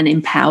demonstrate and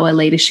empower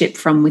leadership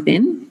from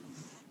within.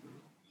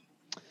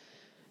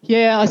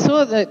 Yeah, I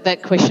saw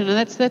that question,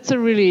 and that's a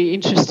really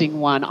interesting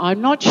one.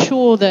 I'm not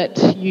sure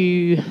that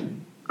you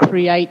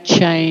create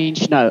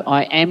change. No,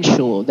 I am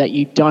sure that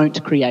you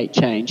don't create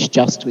change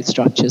just with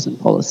structures and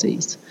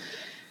policies.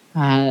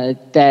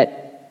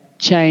 That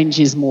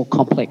change is more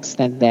complex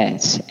than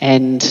that.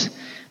 And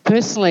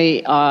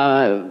personally,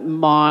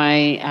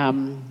 my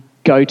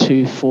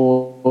go-to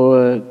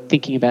for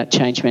thinking about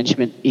change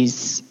management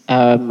is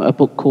a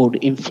book called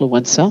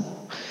Influencer.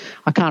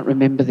 I can't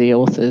remember the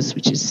authors,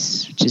 which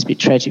is a bit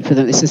tragic for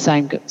them. It's the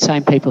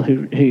same people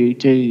who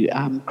do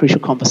Crucial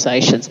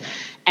Conversations.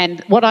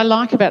 And what I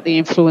like about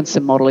the influencer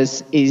model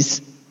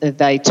is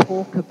they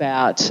talk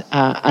about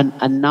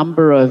a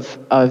number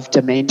of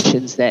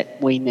dimensions that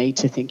we need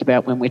to think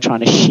about when we're trying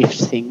to shift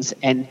things.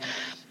 And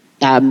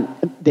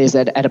there's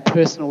at a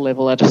personal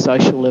level, at a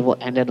social level,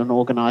 and at an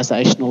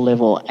organisational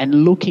level,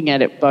 and looking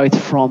at it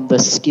both from the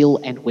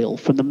skill and will,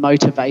 from the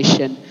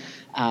motivation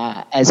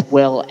as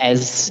well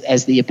as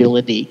the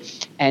ability.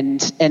 And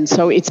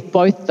so it's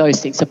both those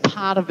things. A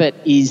part of it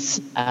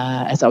is,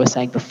 as I was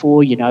saying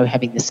before,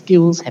 having the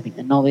skills, having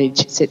the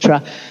knowledge,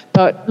 etc.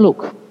 But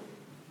look,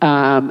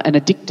 an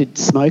addicted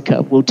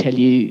smoker will tell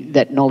you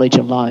that knowledge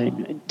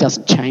alone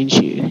doesn't change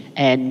you.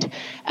 And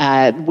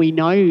we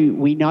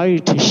know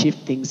to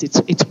shift things,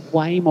 it's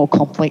way more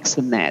complex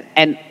than that.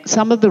 And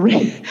some of the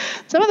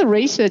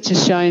research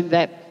has shown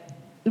that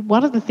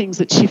one of the things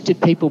that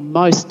shifted people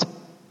most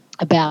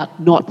about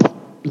not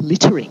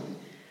littering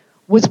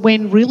was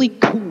when really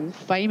cool,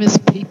 famous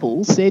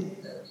people said,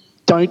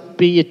 don't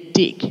be a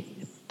dick,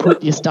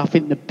 put your stuff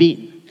in the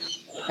bin.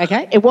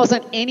 Okay? It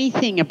wasn't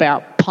anything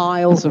about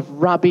piles of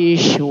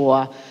rubbish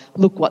or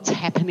look what's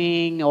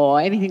happening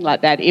or anything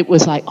like that. It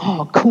was like,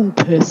 cool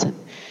person.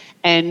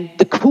 And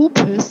the cool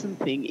person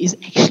thing is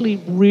actually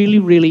really,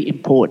 really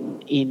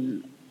important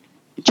in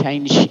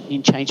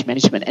change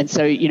management. And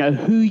so,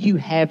 who you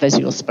have as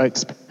your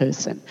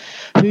spokesperson,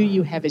 who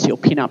you have as your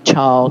pin-up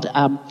child.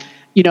 I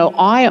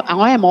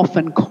am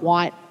often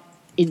quite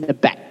in the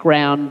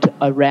background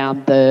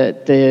around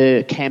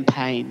the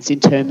campaigns in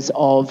terms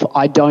of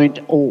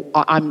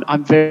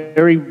I'm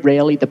very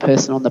rarely the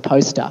person on the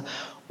poster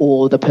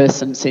or the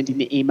person sending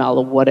the email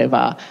or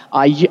whatever.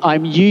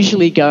 I'm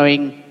usually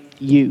going,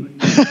 you.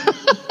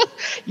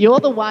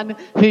 You're the one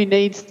who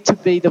needs to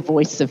be the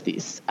voice of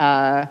this.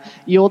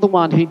 You're the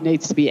one who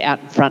needs to be out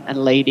in front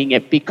and leading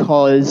it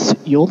because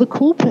you're the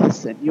cool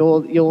person.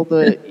 You're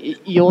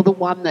the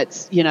one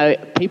that's,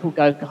 people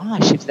go,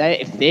 gosh,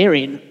 if they're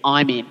in,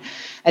 I'm in.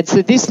 And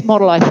so this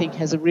model, I think,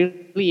 has a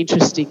really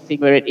interesting thing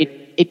where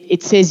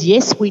it says,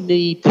 yes, we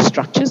need the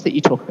structures that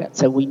you talk about.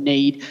 So we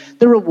need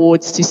the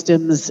reward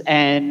systems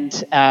and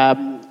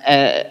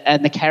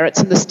the carrots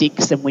and the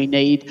sticks, and we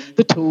need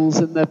the tools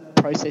and the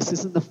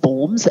processes and the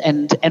forms,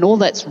 and all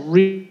that's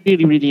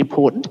really, really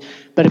important.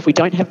 But if we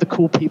don't have the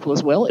cool people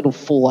as well, it'll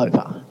fall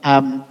over.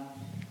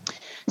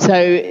 So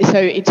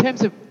in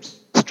terms of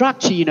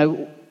structure,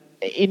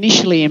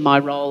 initially in my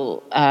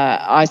role,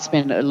 I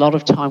spent a lot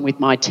of time with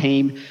my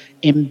team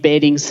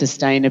embedding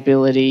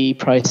sustainability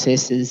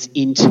processes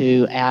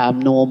into our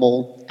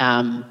normal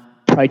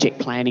project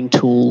planning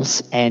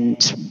tools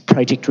and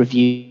project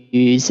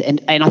reviews.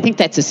 And I think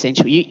that's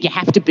essential. You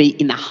have to be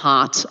in the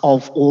heart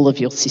of all of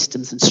your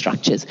systems and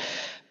structures.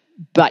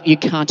 But you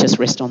can't just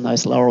rest on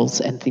those laurels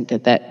and think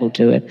that will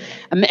do it.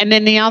 And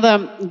then the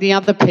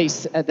other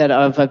piece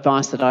of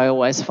advice that I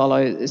always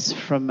follow is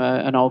from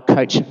an old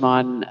coach of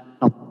mine.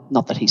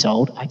 Not that he's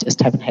old, I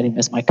just haven't had him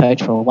as my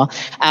coach for a while.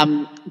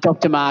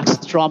 Dr. Mark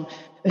Strom,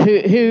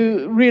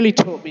 who really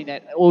taught me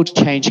that all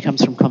change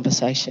comes from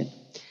conversation,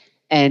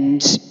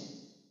 and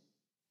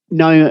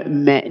no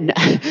amount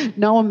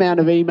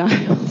of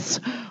emails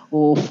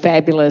or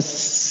fabulous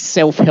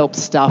self-help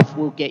stuff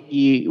will get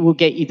you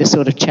the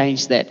sort of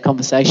change that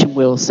conversation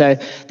will. So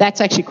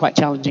that's actually quite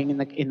challenging in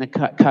the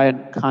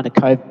kind of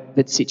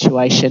COVID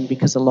situation,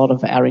 because a lot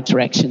of our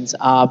interactions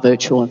are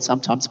virtual and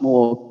sometimes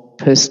more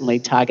personally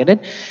targeted.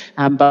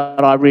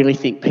 But I really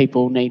think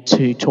people need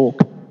to talk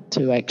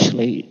to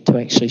actually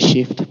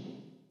shift.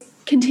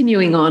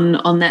 Continuing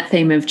on that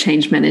theme of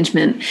change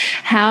management,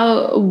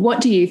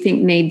 what do you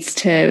think needs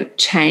to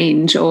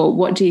change, or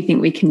what do you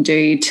think we can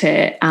do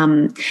to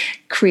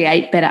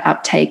create better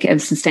uptake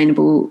of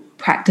sustainable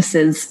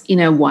practices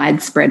in a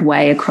widespread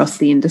way across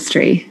the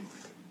industry?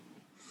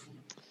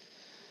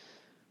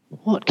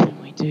 What can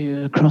we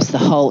do across the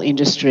whole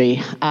industry?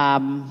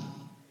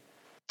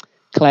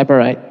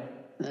 Collaborate.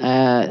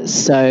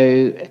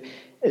 So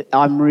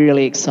I'm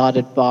really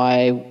excited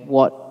by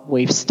what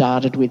we've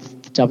started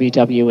with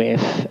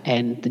WWF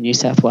and the New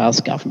South Wales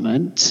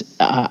government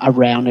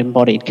around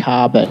embodied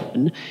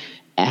carbon.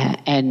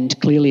 And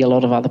clearly a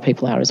lot of other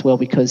people are as well,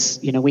 because,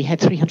 we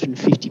had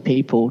 350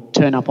 people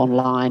turn up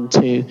online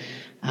to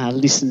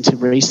listen to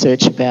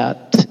research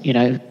about,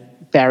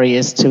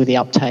 barriers to the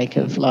uptake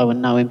of low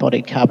and no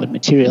embodied carbon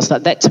materials.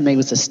 That to me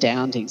was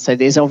astounding. So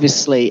there's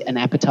obviously an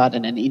appetite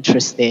and an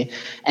interest there.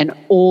 And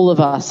all of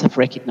us have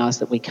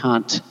recognised that we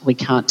can't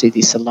do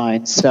this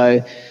alone.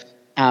 So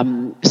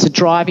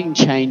driving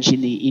change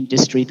in the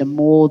industry, the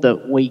more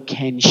that we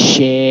can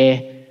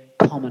share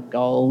common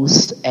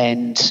goals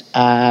and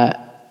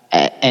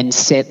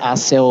set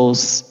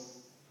ourselves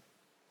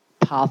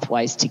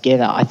pathways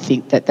together, I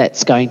think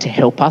that's going to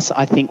help us.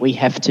 I think we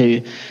have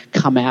to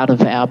come out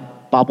of our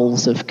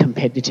bubbles of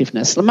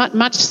competitiveness,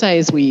 much say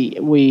as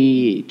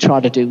we try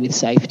to do with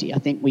safety. I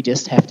think we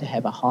just have to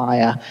have a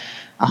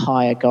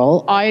higher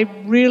goal. I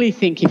really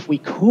think if we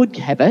could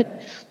have it,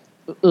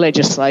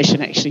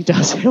 legislation actually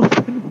does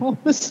help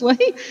enormously.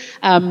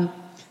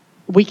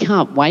 We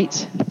can't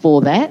wait for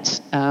that,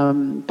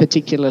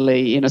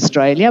 particularly in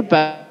Australia,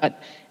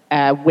 but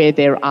where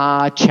there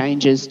are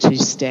changes to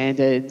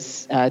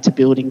standards, to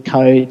building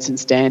codes and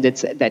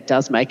standards, that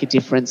does make a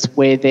difference.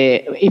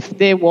 If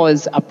there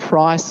was a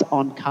price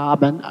on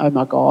carbon, oh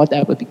my God,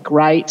 that would be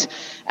great,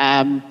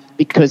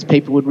 because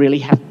people would really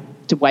have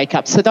to wake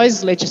up. So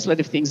those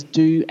legislative things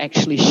do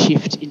actually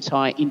shift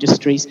entire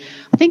industries.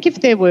 I think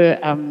if there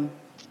were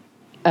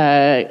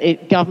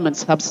government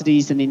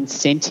subsidies and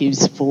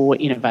incentives for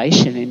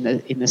innovation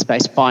in the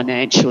space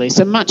financially,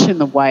 so much in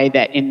the way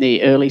that in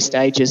the early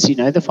stages,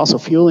 the fossil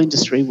fuel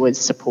industry was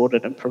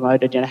supported and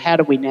promoted. How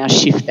do we now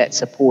shift that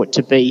support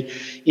to be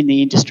in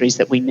the industries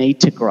that we need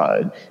to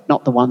grow,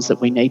 not the ones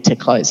that we need to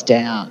close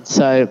down?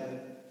 So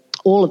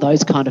all of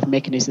those kind of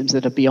mechanisms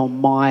that are beyond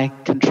my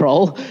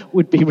control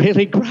would be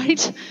really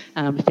great,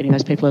 if any of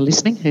those people are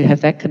listening who have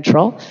that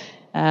control.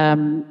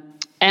 And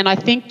I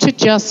think to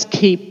just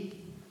keep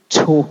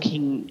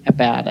talking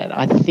about it.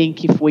 I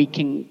think if we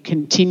can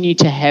continue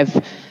to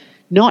have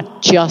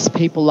not just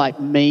people like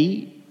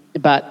me,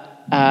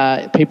 but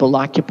people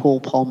like your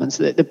Paul Polmans,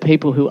 the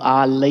people who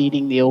are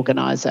leading the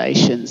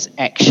organisations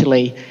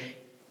actually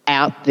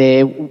out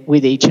there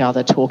with each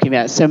other talking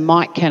about it. So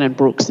Mike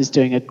Cannon-Brooks is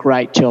doing a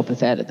great job of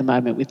that at the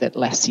moment with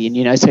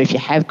Atlassian, so if you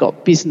have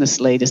got business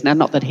leaders, now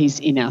not that he's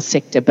in our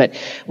sector, but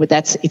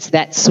it's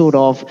that sort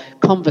of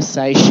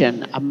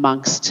conversation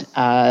amongst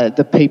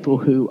the people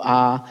who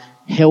are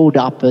held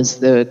up as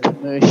the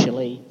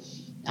commercially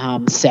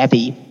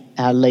savvy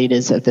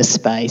leaders of the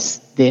space,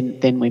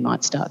 then we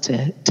might start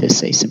to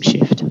see some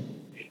shift.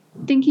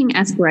 Thinking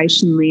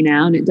aspirationally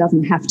now, and it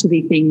doesn't have to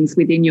be things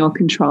within your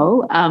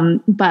control,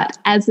 but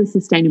as a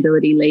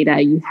sustainability leader,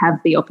 you have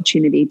the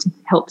opportunity to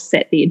help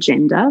set the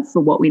agenda for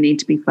what we need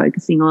to be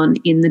focusing on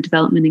in the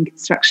development and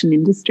construction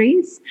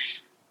industries.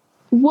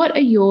 What are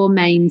your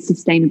main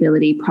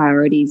sustainability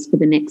priorities for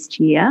the next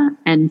year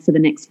and for the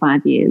next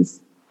 5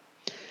 years?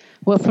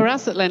 Well, for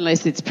us at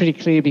Lendlease, it's pretty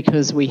clear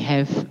because we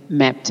have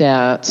mapped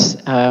out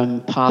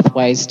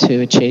pathways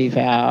to achieve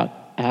our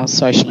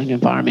social and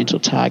environmental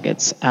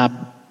targets.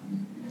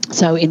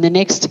 So in the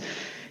next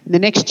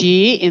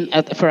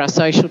year, for our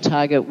social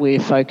target, we're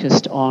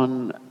focused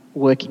on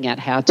working out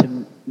how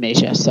to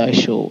measure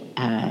social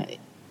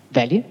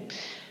value.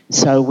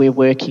 So we're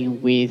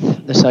working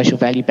with the Social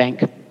Value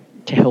Bank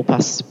to help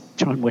us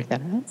try and work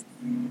that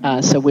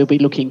out. So we'll be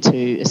looking to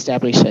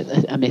establish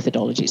a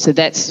methodology. So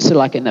that's sort of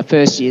like in the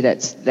first year,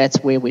 that's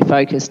where we're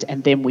focused,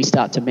 and then we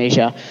start to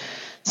measure,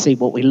 see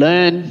what we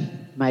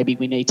learn. Maybe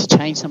we need to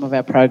change some of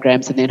our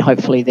programs, and then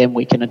hopefully then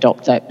we can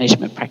adopt that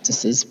measurement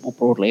practices more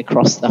broadly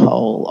across the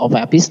whole of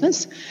our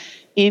business.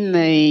 In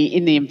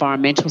the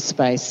environmental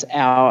space,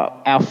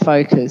 our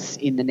focus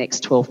in the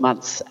next 12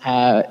 months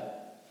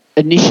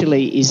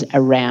initially is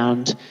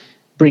around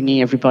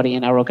bringing everybody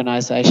in our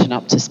organisation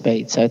up to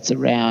speed. So it's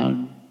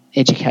around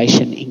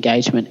education,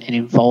 engagement and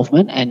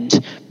involvement,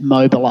 and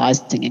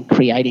mobilising and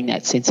creating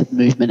that sense of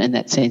movement and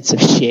that sense of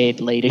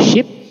shared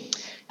leadership.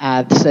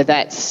 So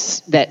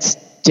that's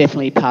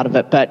definitely part of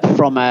it. But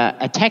from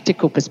a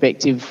tactical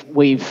perspective,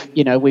 we've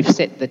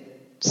set the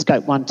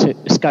Scope 1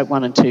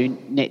 and 2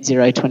 net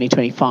zero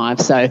 2025.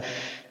 So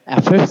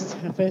our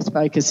first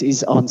focus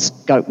is on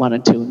Scope 1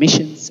 and 2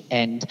 emissions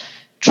and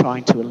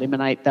trying to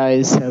eliminate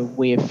those. So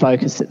we're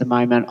focused at the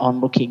moment on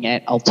looking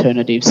at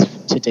alternatives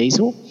to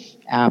diesel.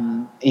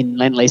 In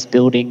Lendlease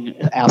Building,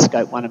 our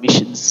Scope 1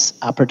 emissions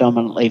are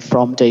predominantly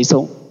from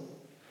diesel,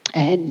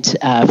 and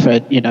for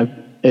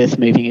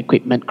earth-moving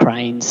equipment,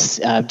 cranes,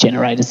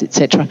 generators,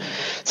 etc.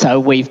 So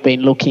we've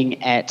been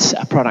looking at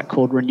a product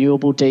called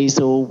Renewable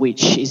Diesel,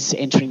 which is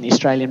entering the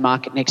Australian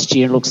market next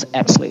year. It looks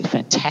absolutely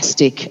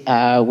fantastic,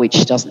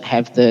 which doesn't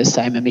have the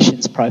same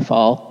emissions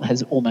profile,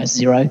 has almost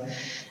zero.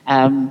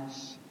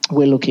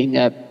 We're looking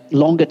at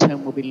longer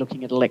term, we'll be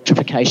looking at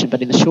electrification,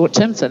 but in the short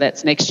term, so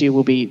that's next year,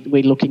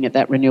 we're looking at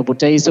that renewable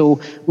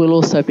diesel. We'll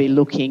also be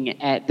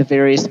looking at the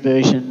various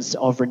versions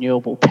of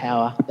renewable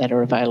power that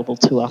are available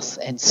to us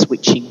and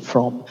switching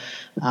from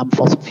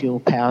fossil fuel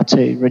power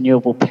to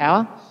renewable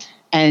power.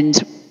 And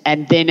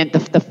then at by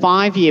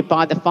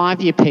the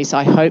 5-year piece,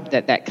 I hope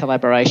that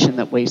collaboration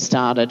that we've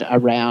started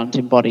around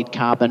embodied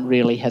carbon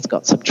really has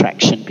got some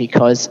traction,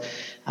 because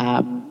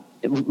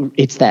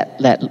it's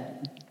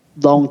that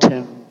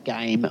long-term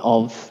game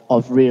of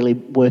really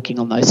working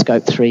on those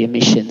Scope 3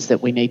 emissions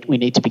that we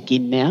need to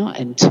begin now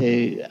and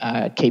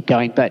to keep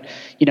going. But,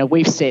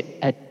 we've set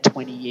a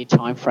 20-year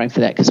time frame for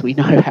that because we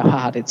know how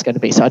hard it's going to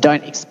be. So I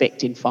don't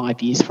expect in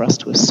 5 years for us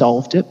to have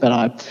solved it, but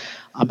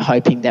I'm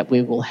hoping that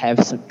we will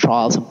have some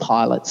trials and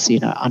pilots,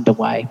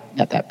 underway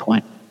at that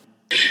point.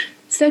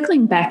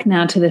 Circling back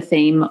now to the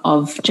theme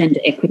of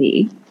gender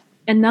equity,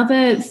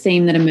 another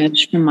theme that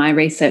emerged from my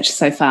research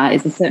so far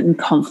is a certain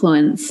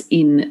confluence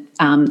in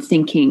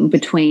thinking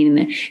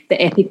between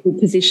the ethical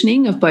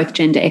positioning of both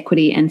gender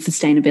equity and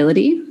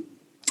sustainability.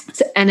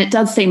 And it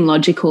does seem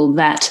logical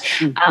that,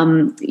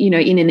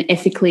 in an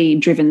ethically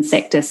driven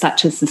sector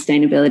such as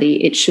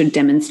sustainability, it should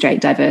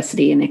demonstrate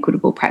diversity and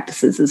equitable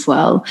practices as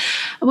well.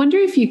 I wonder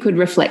if you could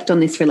reflect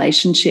on this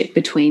relationship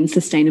between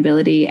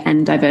sustainability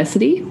and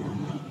diversity.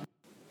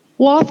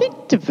 Well, I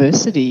think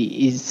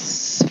diversity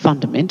is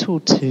fundamental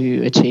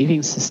to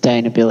achieving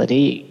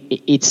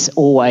sustainability. It's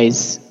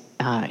always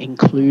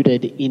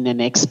included in an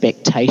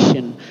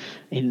expectation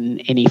in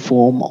any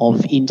form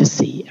of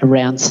industry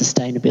around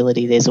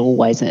sustainability. There's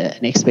always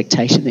an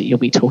expectation that you'll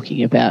be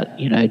talking about,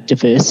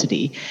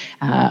 diversity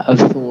of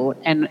thought.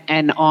 And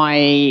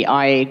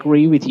I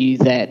agree with you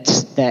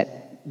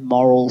that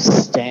moral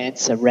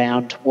stance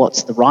around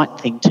what's the right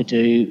thing to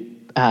do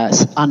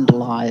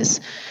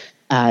underlies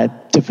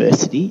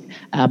diversity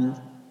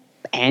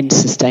and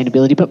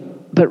sustainability,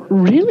 but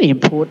really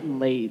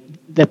importantly,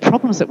 the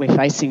problems that we're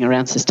facing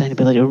around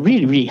sustainability are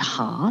really, really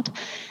hard,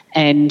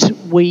 and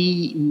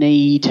we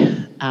need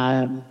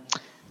to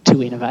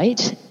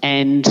innovate.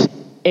 And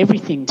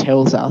everything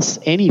tells us,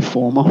 any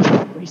form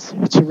of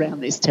research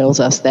around this tells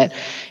us that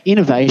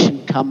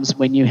innovation comes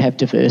when you have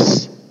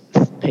diverse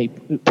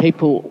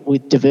people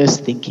with diverse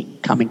thinking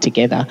coming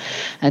together.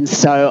 And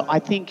so I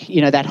think,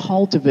 that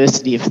whole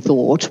diversity of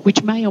thought,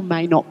 which may or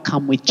may not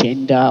come with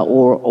gender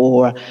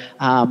or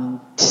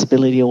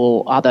disability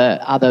or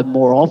other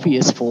more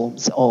obvious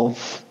forms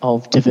of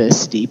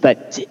diversity,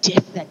 but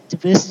that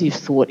diversity of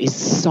thought is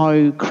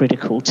so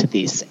critical to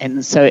this.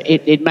 And so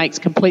it makes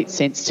complete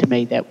sense to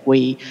me that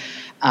we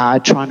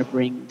are trying to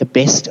bring the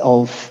best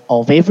of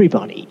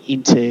everybody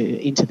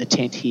into the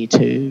tent here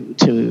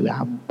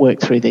to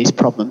work through these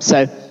problems.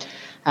 So,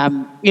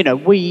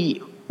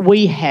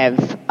 we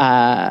have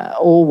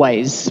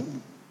always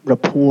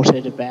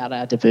reported about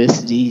our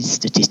diversity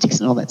statistics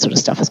and all that sort of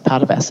stuff as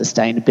part of our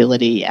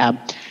sustainability,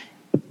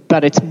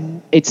 but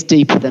it's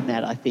deeper than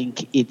that. I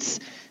think it's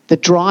the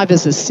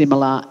drivers are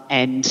similar,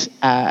 and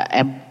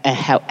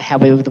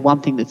however, the one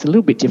thing that's a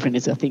little bit different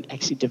is I think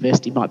actually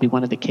diversity might be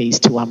one of the keys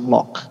to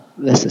unlock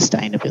the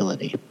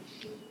sustainability.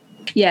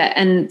 Yeah,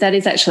 and that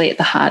is actually at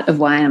the heart of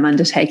why I'm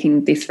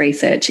undertaking this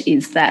research,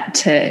 is that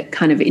to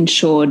kind of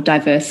ensure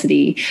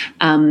diversity,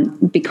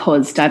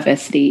 because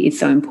diversity is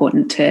so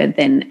important to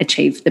then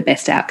achieve the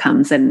best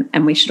outcomes,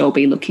 and we should all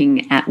be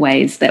looking at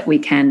ways that we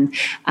can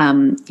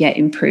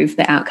improve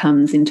the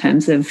outcomes in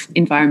terms of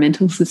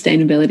environmental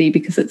sustainability,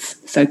 because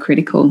it's so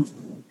critical.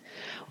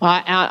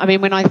 Well, I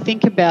mean, when I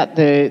think about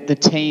the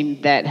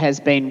team that has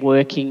been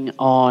working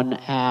on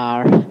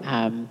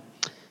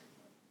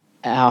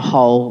our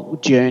whole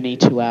journey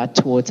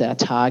towards our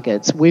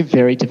targets, we're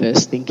very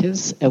diverse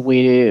thinkers.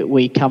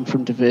 We come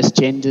from diverse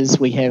genders.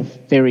 We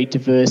have very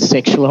diverse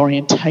sexual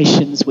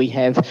orientations. We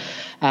have,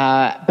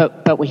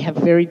 but we have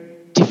very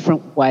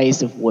different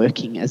ways of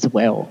working as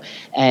well.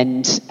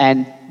 And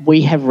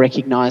we have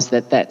recognised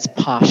that that's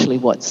partially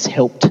what's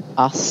helped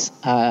us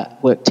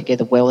work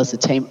together well as a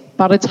team.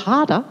 But it's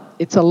harder.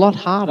 It's a lot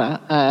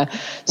harder.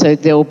 So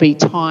there will be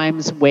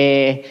times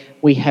where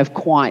we have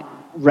quite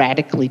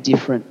radically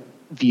different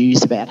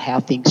views about how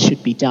things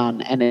should be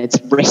done, and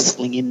it's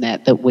wrestling in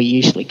that we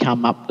usually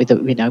come up with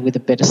a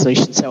better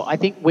solution. So I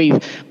think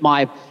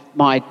my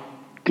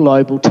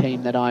global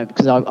team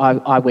because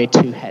I wear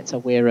two hats. I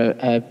wear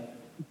a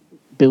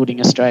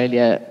Building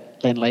Australia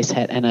Lendlease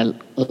hat and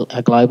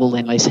a global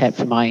Lendlease hat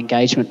for my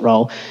engagement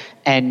role,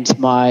 and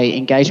my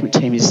engagement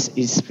team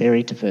is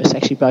very diverse.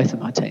 Actually, both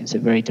of my teams are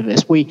very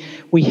diverse.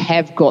 We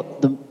have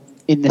got them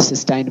in the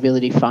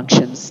sustainability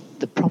functions,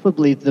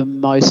 probably the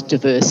most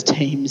diverse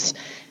teams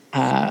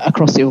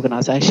across the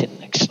organisation,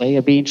 actually.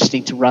 It'd be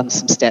interesting to run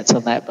some stats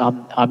on that.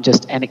 I'm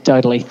just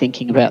anecdotally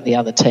thinking about the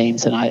other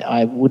teams, and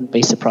I wouldn't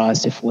be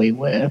surprised if we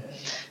were.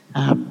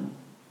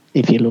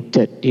 If you looked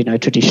at,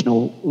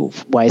 traditional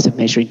ways of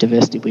measuring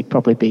diversity, we'd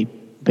probably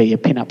be a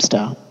pin-up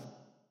star.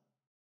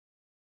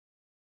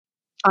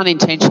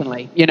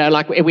 Unintentionally,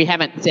 we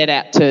haven't set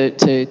out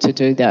to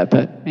do that,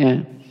 but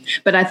yeah.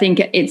 But I think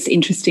it's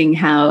interesting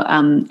how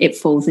it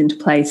falls into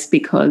place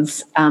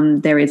because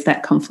there is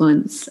that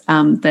confluence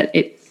that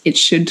it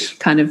should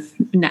kind of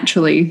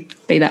naturally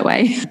be that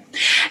way.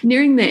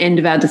 Nearing the end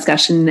of our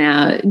discussion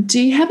now, do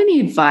you have any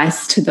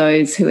advice to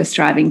those who are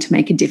striving to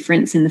make a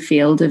difference in the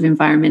field of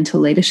environmental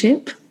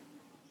leadership?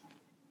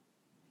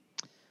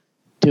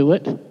 Do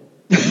it.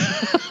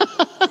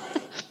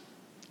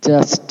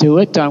 Just do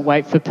it. Don't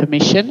wait for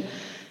permission.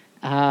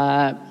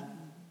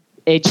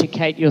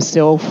 Educate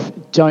yourself.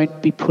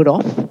 Don't be put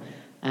off.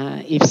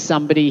 If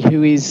somebody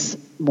who is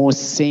more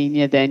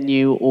senior than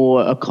you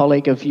or a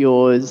colleague of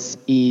yours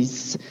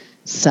is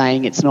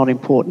saying it's not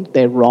important,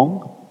 they're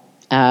wrong.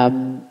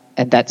 And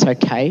that's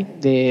okay.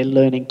 They're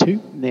learning too.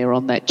 They're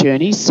on that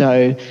journey.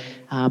 So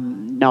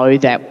know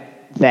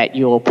that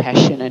your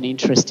passion and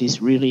interest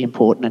is really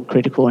important and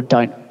critical, and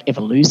don't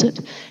ever lose it.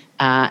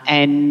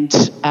 And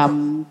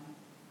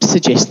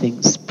suggest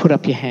things. Put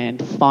up your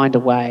hand. Find a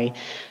way.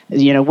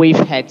 You know, we've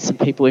had some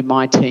people in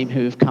my team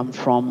who have come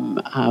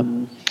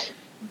from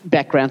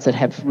backgrounds that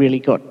have really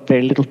got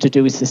very little to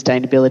do with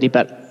sustainability,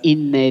 but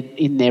in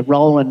their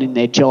role and in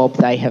their job,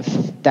 they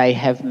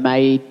have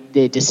made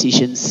their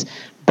decisions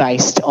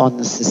based on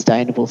the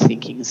sustainable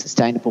thinking,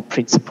 sustainable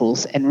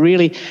principles. And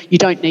really, you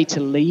don't need to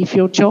leave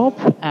your job.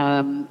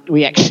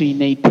 We actually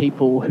need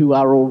people who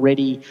are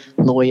already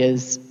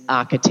lawyers,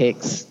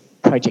 architects,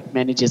 project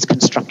managers,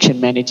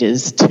 construction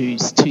managers to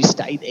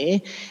stay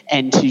there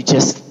and to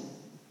just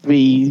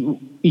be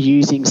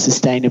using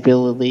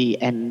sustainability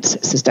and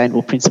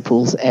sustainable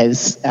principles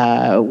as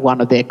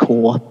one of their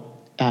core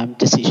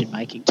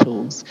decision-making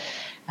tools.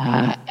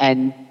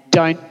 And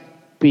don't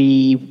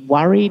be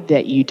worried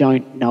that you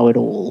don't know it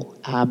all.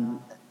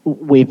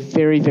 We're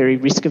very, very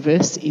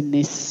risk-averse in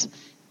this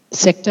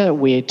sector.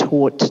 We're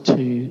taught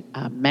to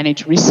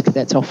manage risk.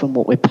 That's often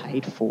what we're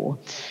paid for.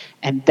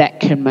 And that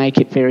can make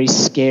it very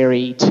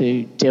scary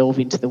to delve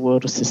into the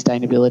world of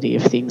sustainability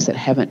of things that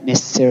haven't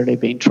necessarily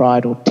been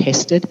tried or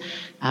tested.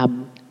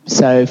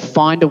 So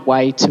find a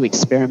way to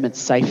experiment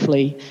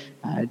safely,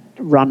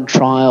 run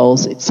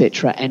trials,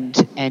 etc.,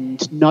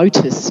 and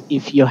notice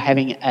if you're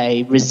having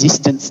a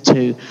resistance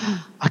to,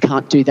 I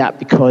can't do that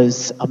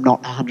because I'm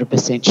not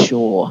 100%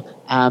 sure.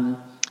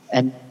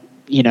 And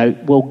you know,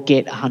 we'll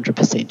get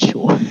 100%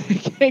 sure.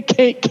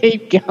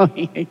 Keep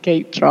going and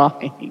keep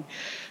trying.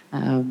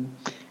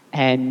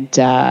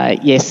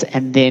 Yes,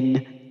 and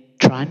then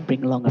try and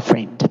bring along a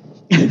friend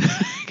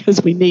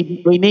because we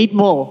need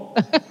more.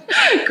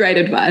 Great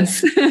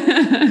advice.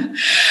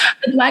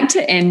 I'd like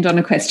to end on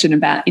a question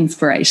about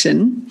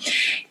inspiration.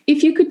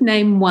 If you could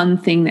name one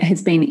thing that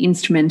has been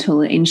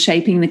instrumental in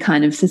shaping the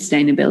kind of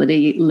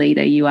sustainability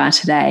leader you are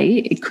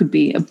today, it could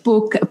be a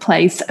book, a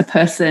place, a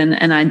person,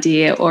 an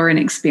idea, or an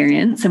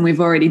experience, and we've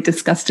already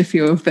discussed a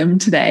few of them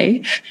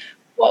today.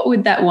 What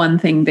would that one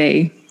thing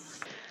be?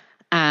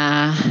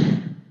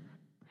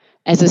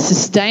 As a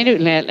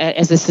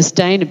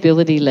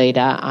sustainability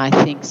leader, I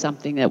think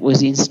something that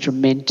was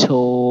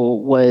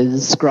instrumental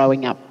was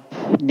growing up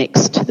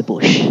next to the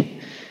bush.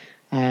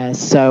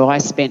 So I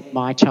spent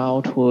my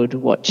childhood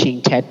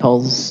watching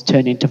tadpoles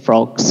turn into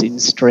frogs in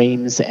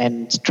streams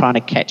and trying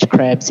to catch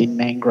crabs in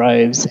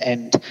mangroves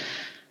and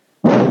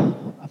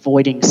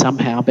avoiding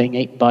somehow being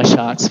eaten by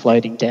sharks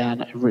floating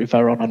down a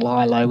river on a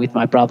lilo with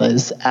my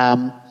brothers.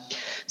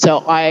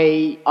 So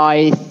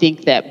I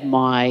think that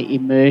my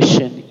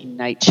immersion in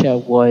nature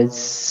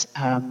was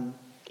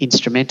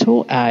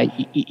instrumental.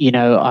 I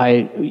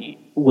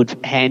would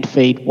hand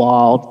feed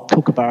wild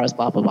kookaburras,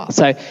 blah, blah, blah.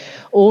 So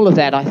all of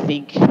that, I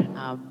think,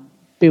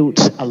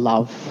 built a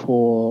love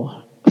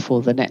for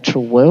the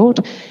natural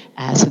world.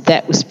 So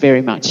that was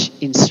very much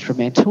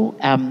instrumental.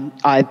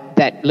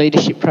 That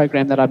leadership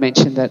program that I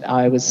mentioned that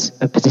I was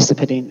a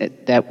participant in,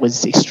 that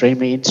was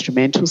extremely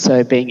instrumental.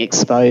 So being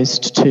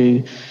exposed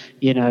to,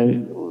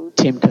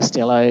 Tim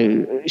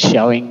Costello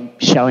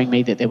showing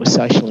me that there was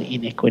social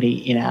inequity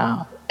in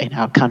our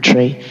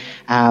country,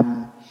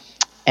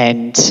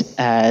 and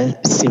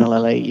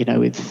similarly,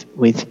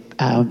 with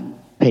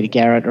Peter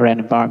Garrett around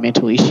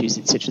environmental issues,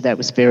 etc. That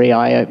was very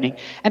eye-opening.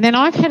 And then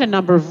I've had a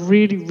number of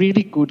really,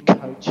 really good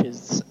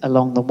coaches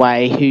along the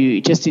way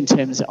who, just in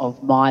terms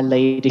of my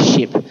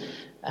leadership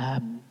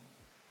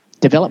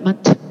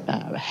development,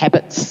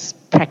 habits,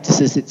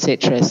 practices,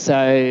 etc.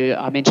 So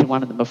I mentioned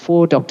one of them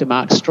before, Dr.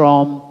 Mark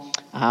Strom,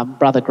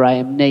 Brother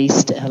Graham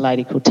Neast, a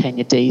lady called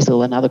Tanya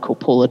Diesel, another called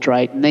Paula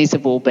Drayton. These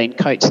have all been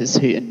coaches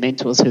and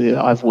mentors who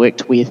I've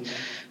worked with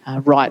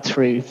right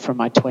through from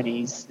my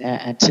 20s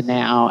to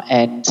now,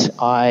 and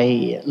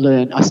I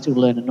still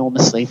learn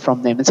enormously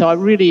from them. And so I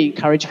really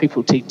encourage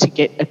people to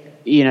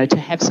get, to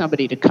have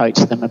somebody to coach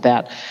them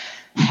about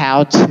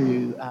how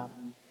to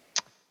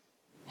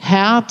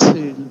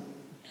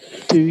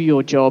do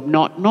your job,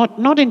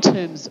 not in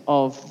terms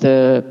of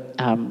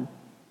the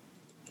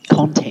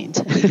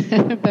content,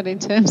 but in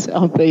terms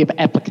of the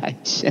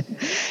application,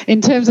 in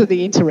terms of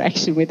the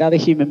interaction with other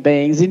human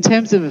beings, in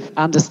terms of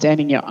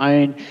understanding your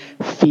own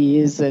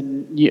fears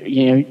and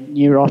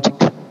neurotic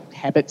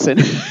habits and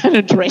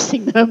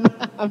addressing them,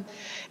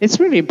 it's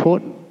really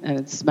important, and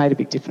it's made a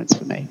big difference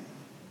for me.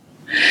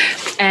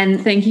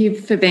 And thank you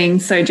for being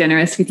so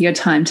generous with your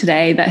time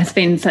today. That has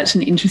been such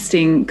an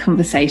interesting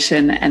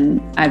conversation,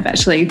 and I've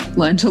actually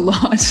learned a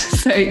lot.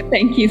 So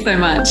thank you so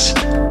much.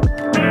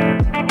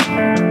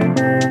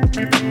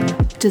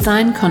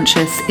 Design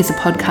Conscious is a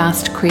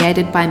podcast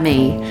created by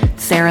me,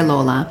 Sarah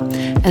Lawler,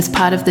 as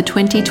part of the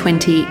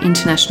 2020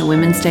 International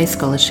Women's Day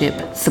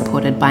Scholarship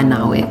supported by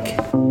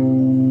NAWIC.